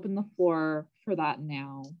 So we'll open the floor for that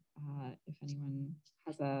now, if anyone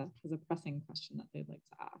has a pressing question that they'd like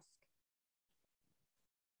to ask.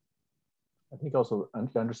 I think also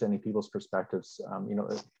understanding people's perspectives, you know,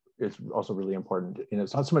 is also really important. You know,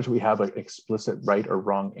 it's not so much we have an explicit right or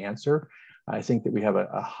wrong answer. I think that we have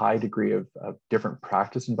a high degree of different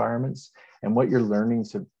practice environments, and what your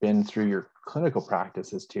learnings have been through your clinical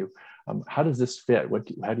practice as to how does this fit?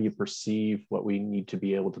 How do you perceive what we need to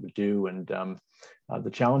be able to do, and the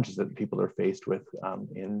challenges that people are faced with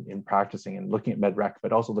in practicing and looking at MedRec,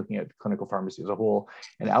 but also looking at clinical pharmacy as a whole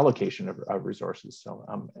and allocation of resources. So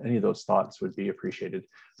any of those thoughts would be appreciated,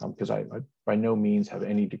 because I by no means have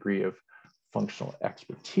any degree of functional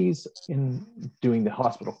expertise in doing the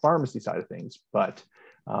hospital pharmacy side of things, but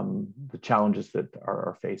the challenges that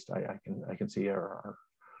are faced, I can see are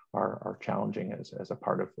challenging as a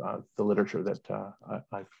part of the literature that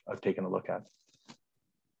I've taken a look at.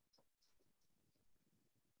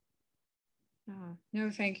 No,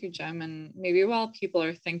 thank you, Jim. And maybe while people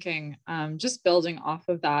are thinking, just building off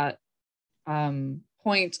of that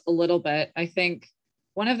point a little bit, I think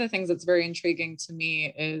one of the things that's very intriguing to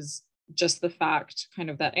me is just the fact kind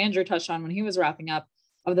of that Andrew touched on when he was wrapping up,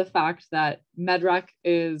 of the fact that MedRec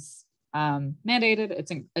is mandated,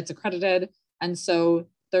 it's accredited. And so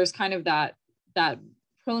there's kind of that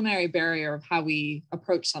preliminary barrier of how we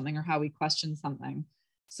approach something or how we question something.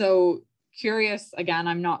 So curious, again,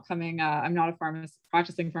 I'm not a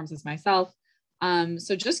practicing pharmacist myself.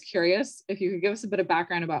 So just curious if you could give us a bit of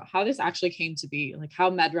background about how this actually came to be, like how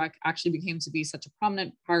MedRec actually became to be such a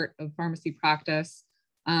prominent part of pharmacy practice,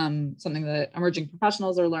 something that emerging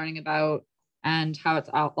professionals are learning about, and how it's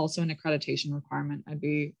also an accreditation requirement. I'd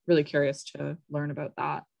be really curious to learn about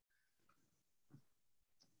that.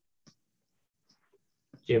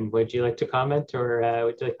 Jim, would you like to comment, or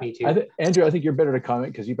would you like me to? Andrew, I think you're better to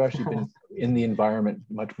comment because you've actually been in the environment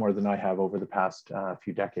much more than I have over the past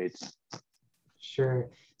few decades. Sure.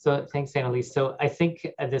 So thanks, Annalise. So I think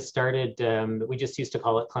this started, we just used to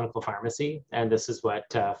call it clinical pharmacy, and this is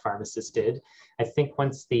what pharmacists did. I think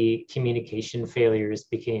once the communication failures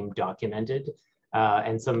became documented,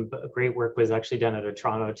 and some great work was actually done out of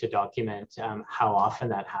Toronto to document how often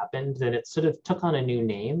that happened, then it sort of took on a new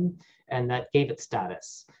name, and that gave it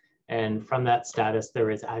status. And from that status, there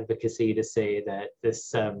was advocacy to say that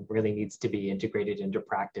this really needs to be integrated into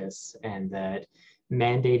practice, and that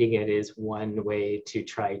mandating it is one way to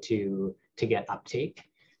try to get uptake.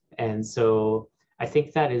 And so I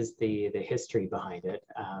think that is the history behind it.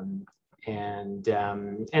 And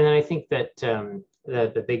then I think that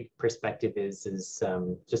the big perspective is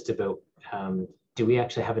just about do we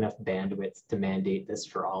actually have enough bandwidth to mandate this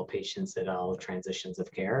for all patients at all transitions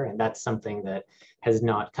of care? And that's something that has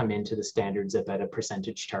not come into the standards about a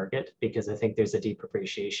percentage target, because I think there's a deep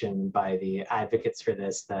appreciation by the advocates for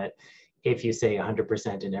this that if you say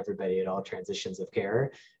 100% in everybody at all transitions of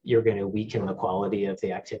care, you're going to weaken the quality of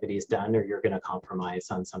the activities done, or you're going to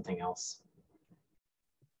compromise on something else.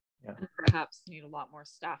 Yeah. And perhaps need a lot more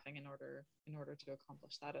staffing in order to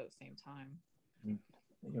accomplish that at the same time.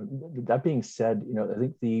 That being said, I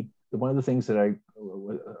think one of the things that I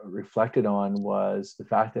reflected on was the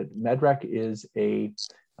fact that MedRec is I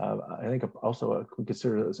think also we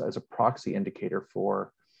consider this as a proxy indicator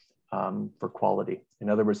for quality.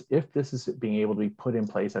 In other words, if this is being able to be put in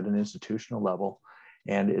place at an institutional level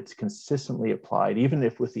and it's consistently applied, even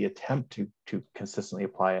if with the attempt to consistently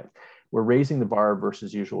apply it, we're raising the bar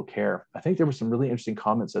versus usual care. I think there were some really interesting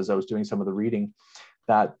comments as I was doing some of the reading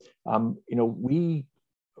that, we,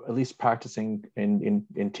 at least practicing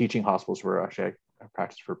in teaching hospitals where actually I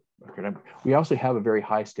practice for academic, we also have a very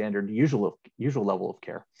high standard usual level of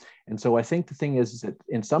care. And so I think the thing is that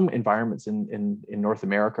in some environments in North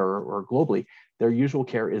America or globally, their usual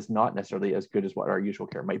care is not necessarily as good as what our usual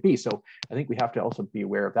care might be. So I think we have to also be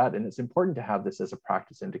aware of that. And it's important to have this as a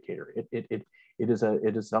practice indicator. It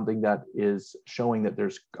is something that is showing that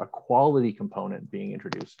there's a quality component being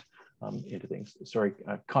introduced into things. Sorry,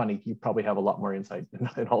 Connie, you probably have a lot more insight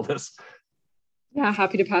in all this. Yeah,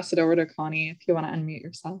 happy to pass it over to Connie if you want to unmute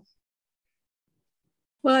yourself.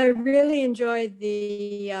 Well, I really enjoyed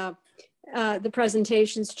the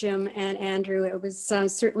presentations, Jim and Andrew. It was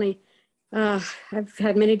certainly, I've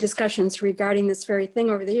had many discussions regarding this very thing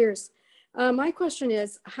over the years. My question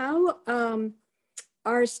is, how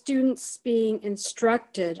are students being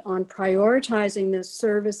instructed on prioritizing the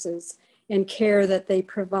services and care that they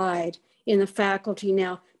provide in the faculty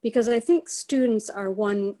now? Because I think students are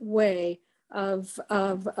one way of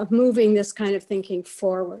moving this kind of thinking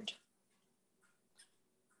forward.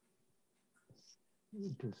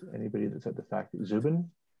 Does anybody that's at the faculty, Zubin,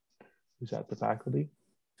 who's at the faculty,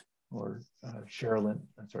 or Sherilyn?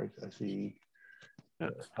 I'm sorry, I see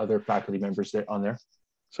other faculty members on there.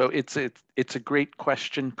 So it's a great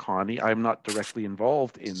question, Connie. I'm not directly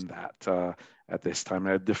involved in that at this time.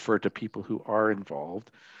 I defer to people who are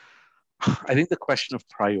involved. I think the question of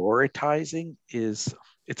prioritizing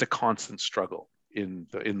it's a constant struggle in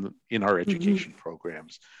our education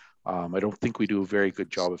programs. I don't think we do a very good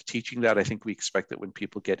job of teaching that. I think we expect that when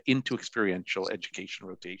people get into experiential education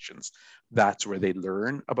rotations, that's where they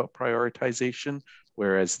learn about prioritization,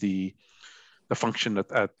 whereas the function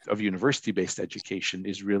of university-based education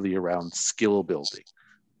is really around skill building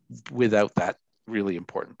without that really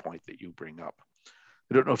important point that you bring up.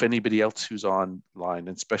 I don't know if anybody else who's online,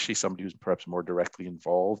 and especially somebody who's perhaps more directly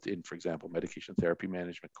involved in, for example, medication therapy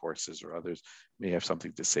management courses or others, may have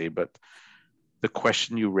something to say, but the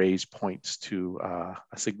question you raise points to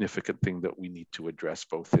a significant thing that we need to address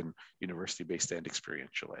both in university-based and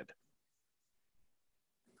experiential ed.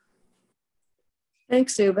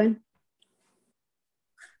 Thanks, Zubin.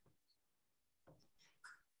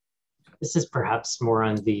 This is perhaps more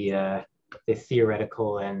on the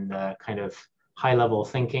theoretical and kind of high-level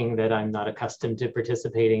thinking that I'm not accustomed to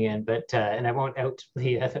participating in, but and I won't out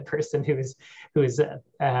the person who's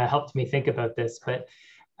helped me think about this, but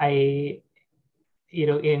in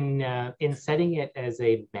setting it as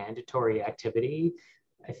a mandatory activity,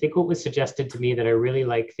 I think what was suggested to me that I really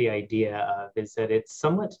like the idea of is that it's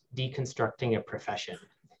somewhat deconstructing a profession,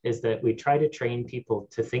 is that we try to train people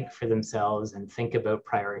to think for themselves and think about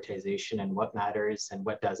prioritization and what matters and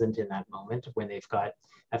what doesn't in that moment when they've got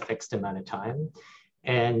a fixed amount of time.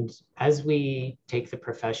 And as we take the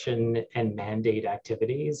profession and mandate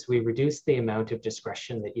activities, we reduce the amount of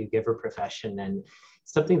discretion that you give a profession. And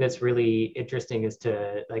something that's really interesting is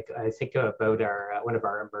to, like, I think about one of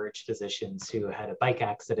our emerge physicians who had a bike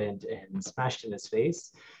accident and smashed in his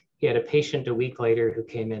face. He had a patient a week later who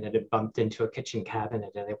came in and had bumped into a kitchen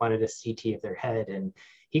cabinet and they wanted a CT of their head. And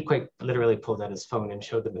he quite literally pulled out his phone and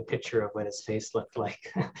showed them a picture of what his face looked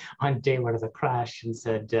like on day one of the crash and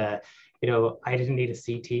said, you know, I didn't need a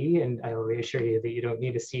CT, and I will reassure you that you don't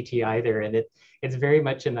need a CT either. And it's very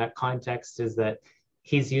much in that context is that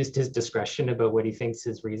he's used his discretion about what he thinks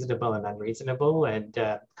is reasonable and unreasonable, and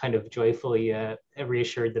kind of joyfully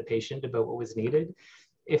reassured the patient about what was needed.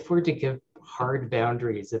 If we're to give hard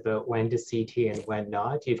boundaries about when to CT and when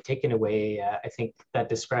not, you've taken away, I think, that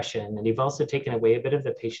discretion, and you've also taken away a bit of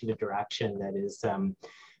the patient interaction that is,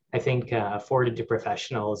 I think, afforded to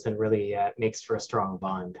professionals and really makes for a strong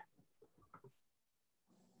bond.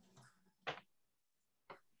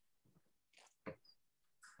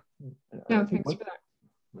 Yeah, thanks for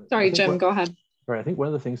that. Sorry, Jim, go ahead. Right, I think one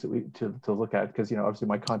of the things that we to look at, because obviously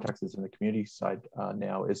my context is in the community side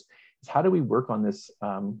now, is how do we work on this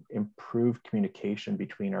improved communication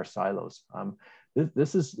between our silos?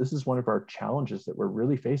 This is one of our challenges that we're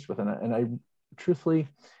really faced with, and I truthfully,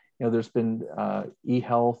 there's been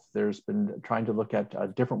e-health, there's been trying to look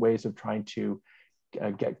at different ways of trying to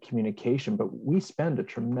get communication, but we spend a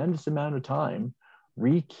tremendous amount of time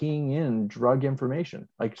rekeying in drug information,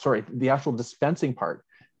 the actual dispensing part.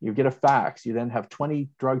 You get a fax, you then have 20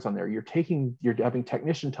 drugs on there. You're having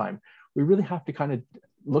technician time. We really have to kind of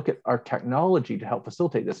look at our technology to help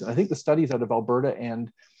facilitate this. And I think the studies out of Alberta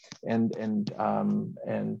and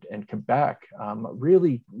Quebec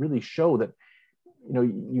really show that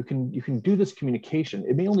you can do this communication.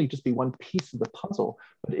 It may only just be one piece of the puzzle,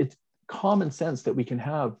 but it's common sense that we can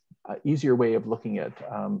have an easier way of looking at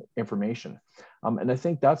information. And I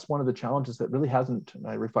think that's one of the challenges that really hasn't, and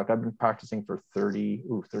I reflect, I've been practicing for 30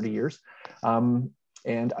 years.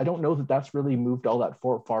 And I don't know that that's really moved all that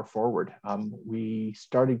far forward. We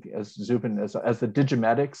started, as Zubin, as the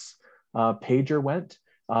Digimatics pager went,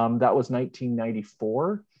 that was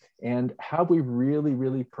 1994. And have we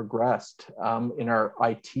really progressed in our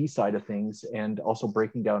IT side of things, and also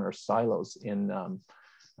breaking down our silos in,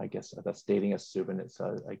 I guess that's dating us, Zubin, it's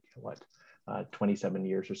 27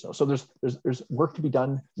 years or so. So there's work to be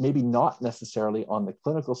done, maybe not necessarily on the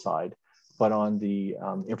clinical side, but on the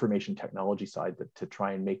information technology side to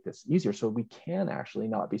try and make this easier, so we can actually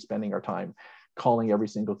not be spending our time calling every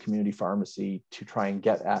single community pharmacy to try and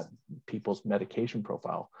get at people's medication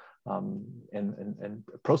profile. And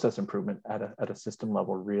process improvement at a system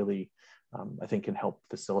level really, I think, can help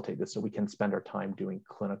facilitate this, so we can spend our time doing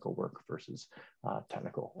clinical work versus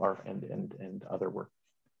technical and other work.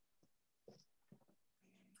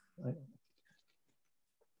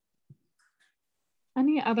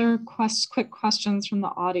 Any other quick questions from the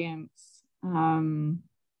audience?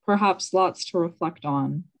 Perhaps lots to reflect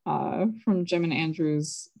on from Jim and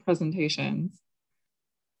Andrew's presentations.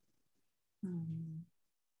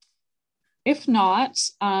 If not,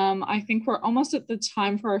 I think we're almost at the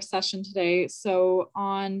time for our session today. So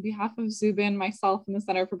on behalf of Zubin, myself, and the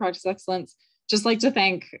Center for Practice Excellence, just like to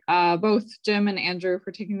thank both Jim and Andrew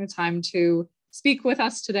for taking the time to speak with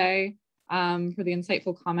us today, for the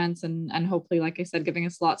insightful comments and hopefully, like I said, giving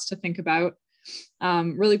us lots to think about.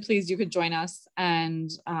 Really pleased you could join us, and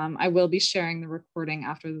I will be sharing the recording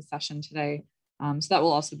after the session today, so that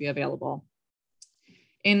will also be available.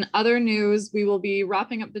 In other news, we will be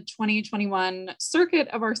wrapping up the 2021 circuit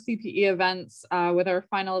of our CPE events with our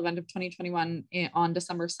final event of 2021 on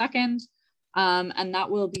December 2nd. And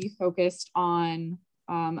that will be focused on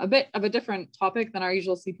a bit of a different topic than our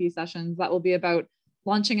usual CPE sessions. That will be about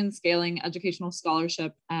launching and scaling educational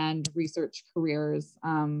scholarship and research careers,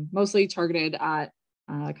 mostly targeted at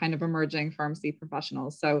kind of emerging pharmacy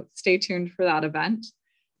professionals. So stay tuned for that event.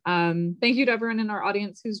 Thank you to everyone in our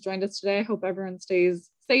audience who's joined us today. I hope everyone stays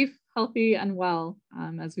safe, healthy, and well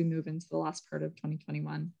as we move into the last part of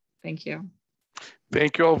 2021. Thank you.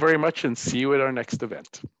 Thank you all very much, and see you at our next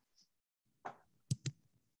event.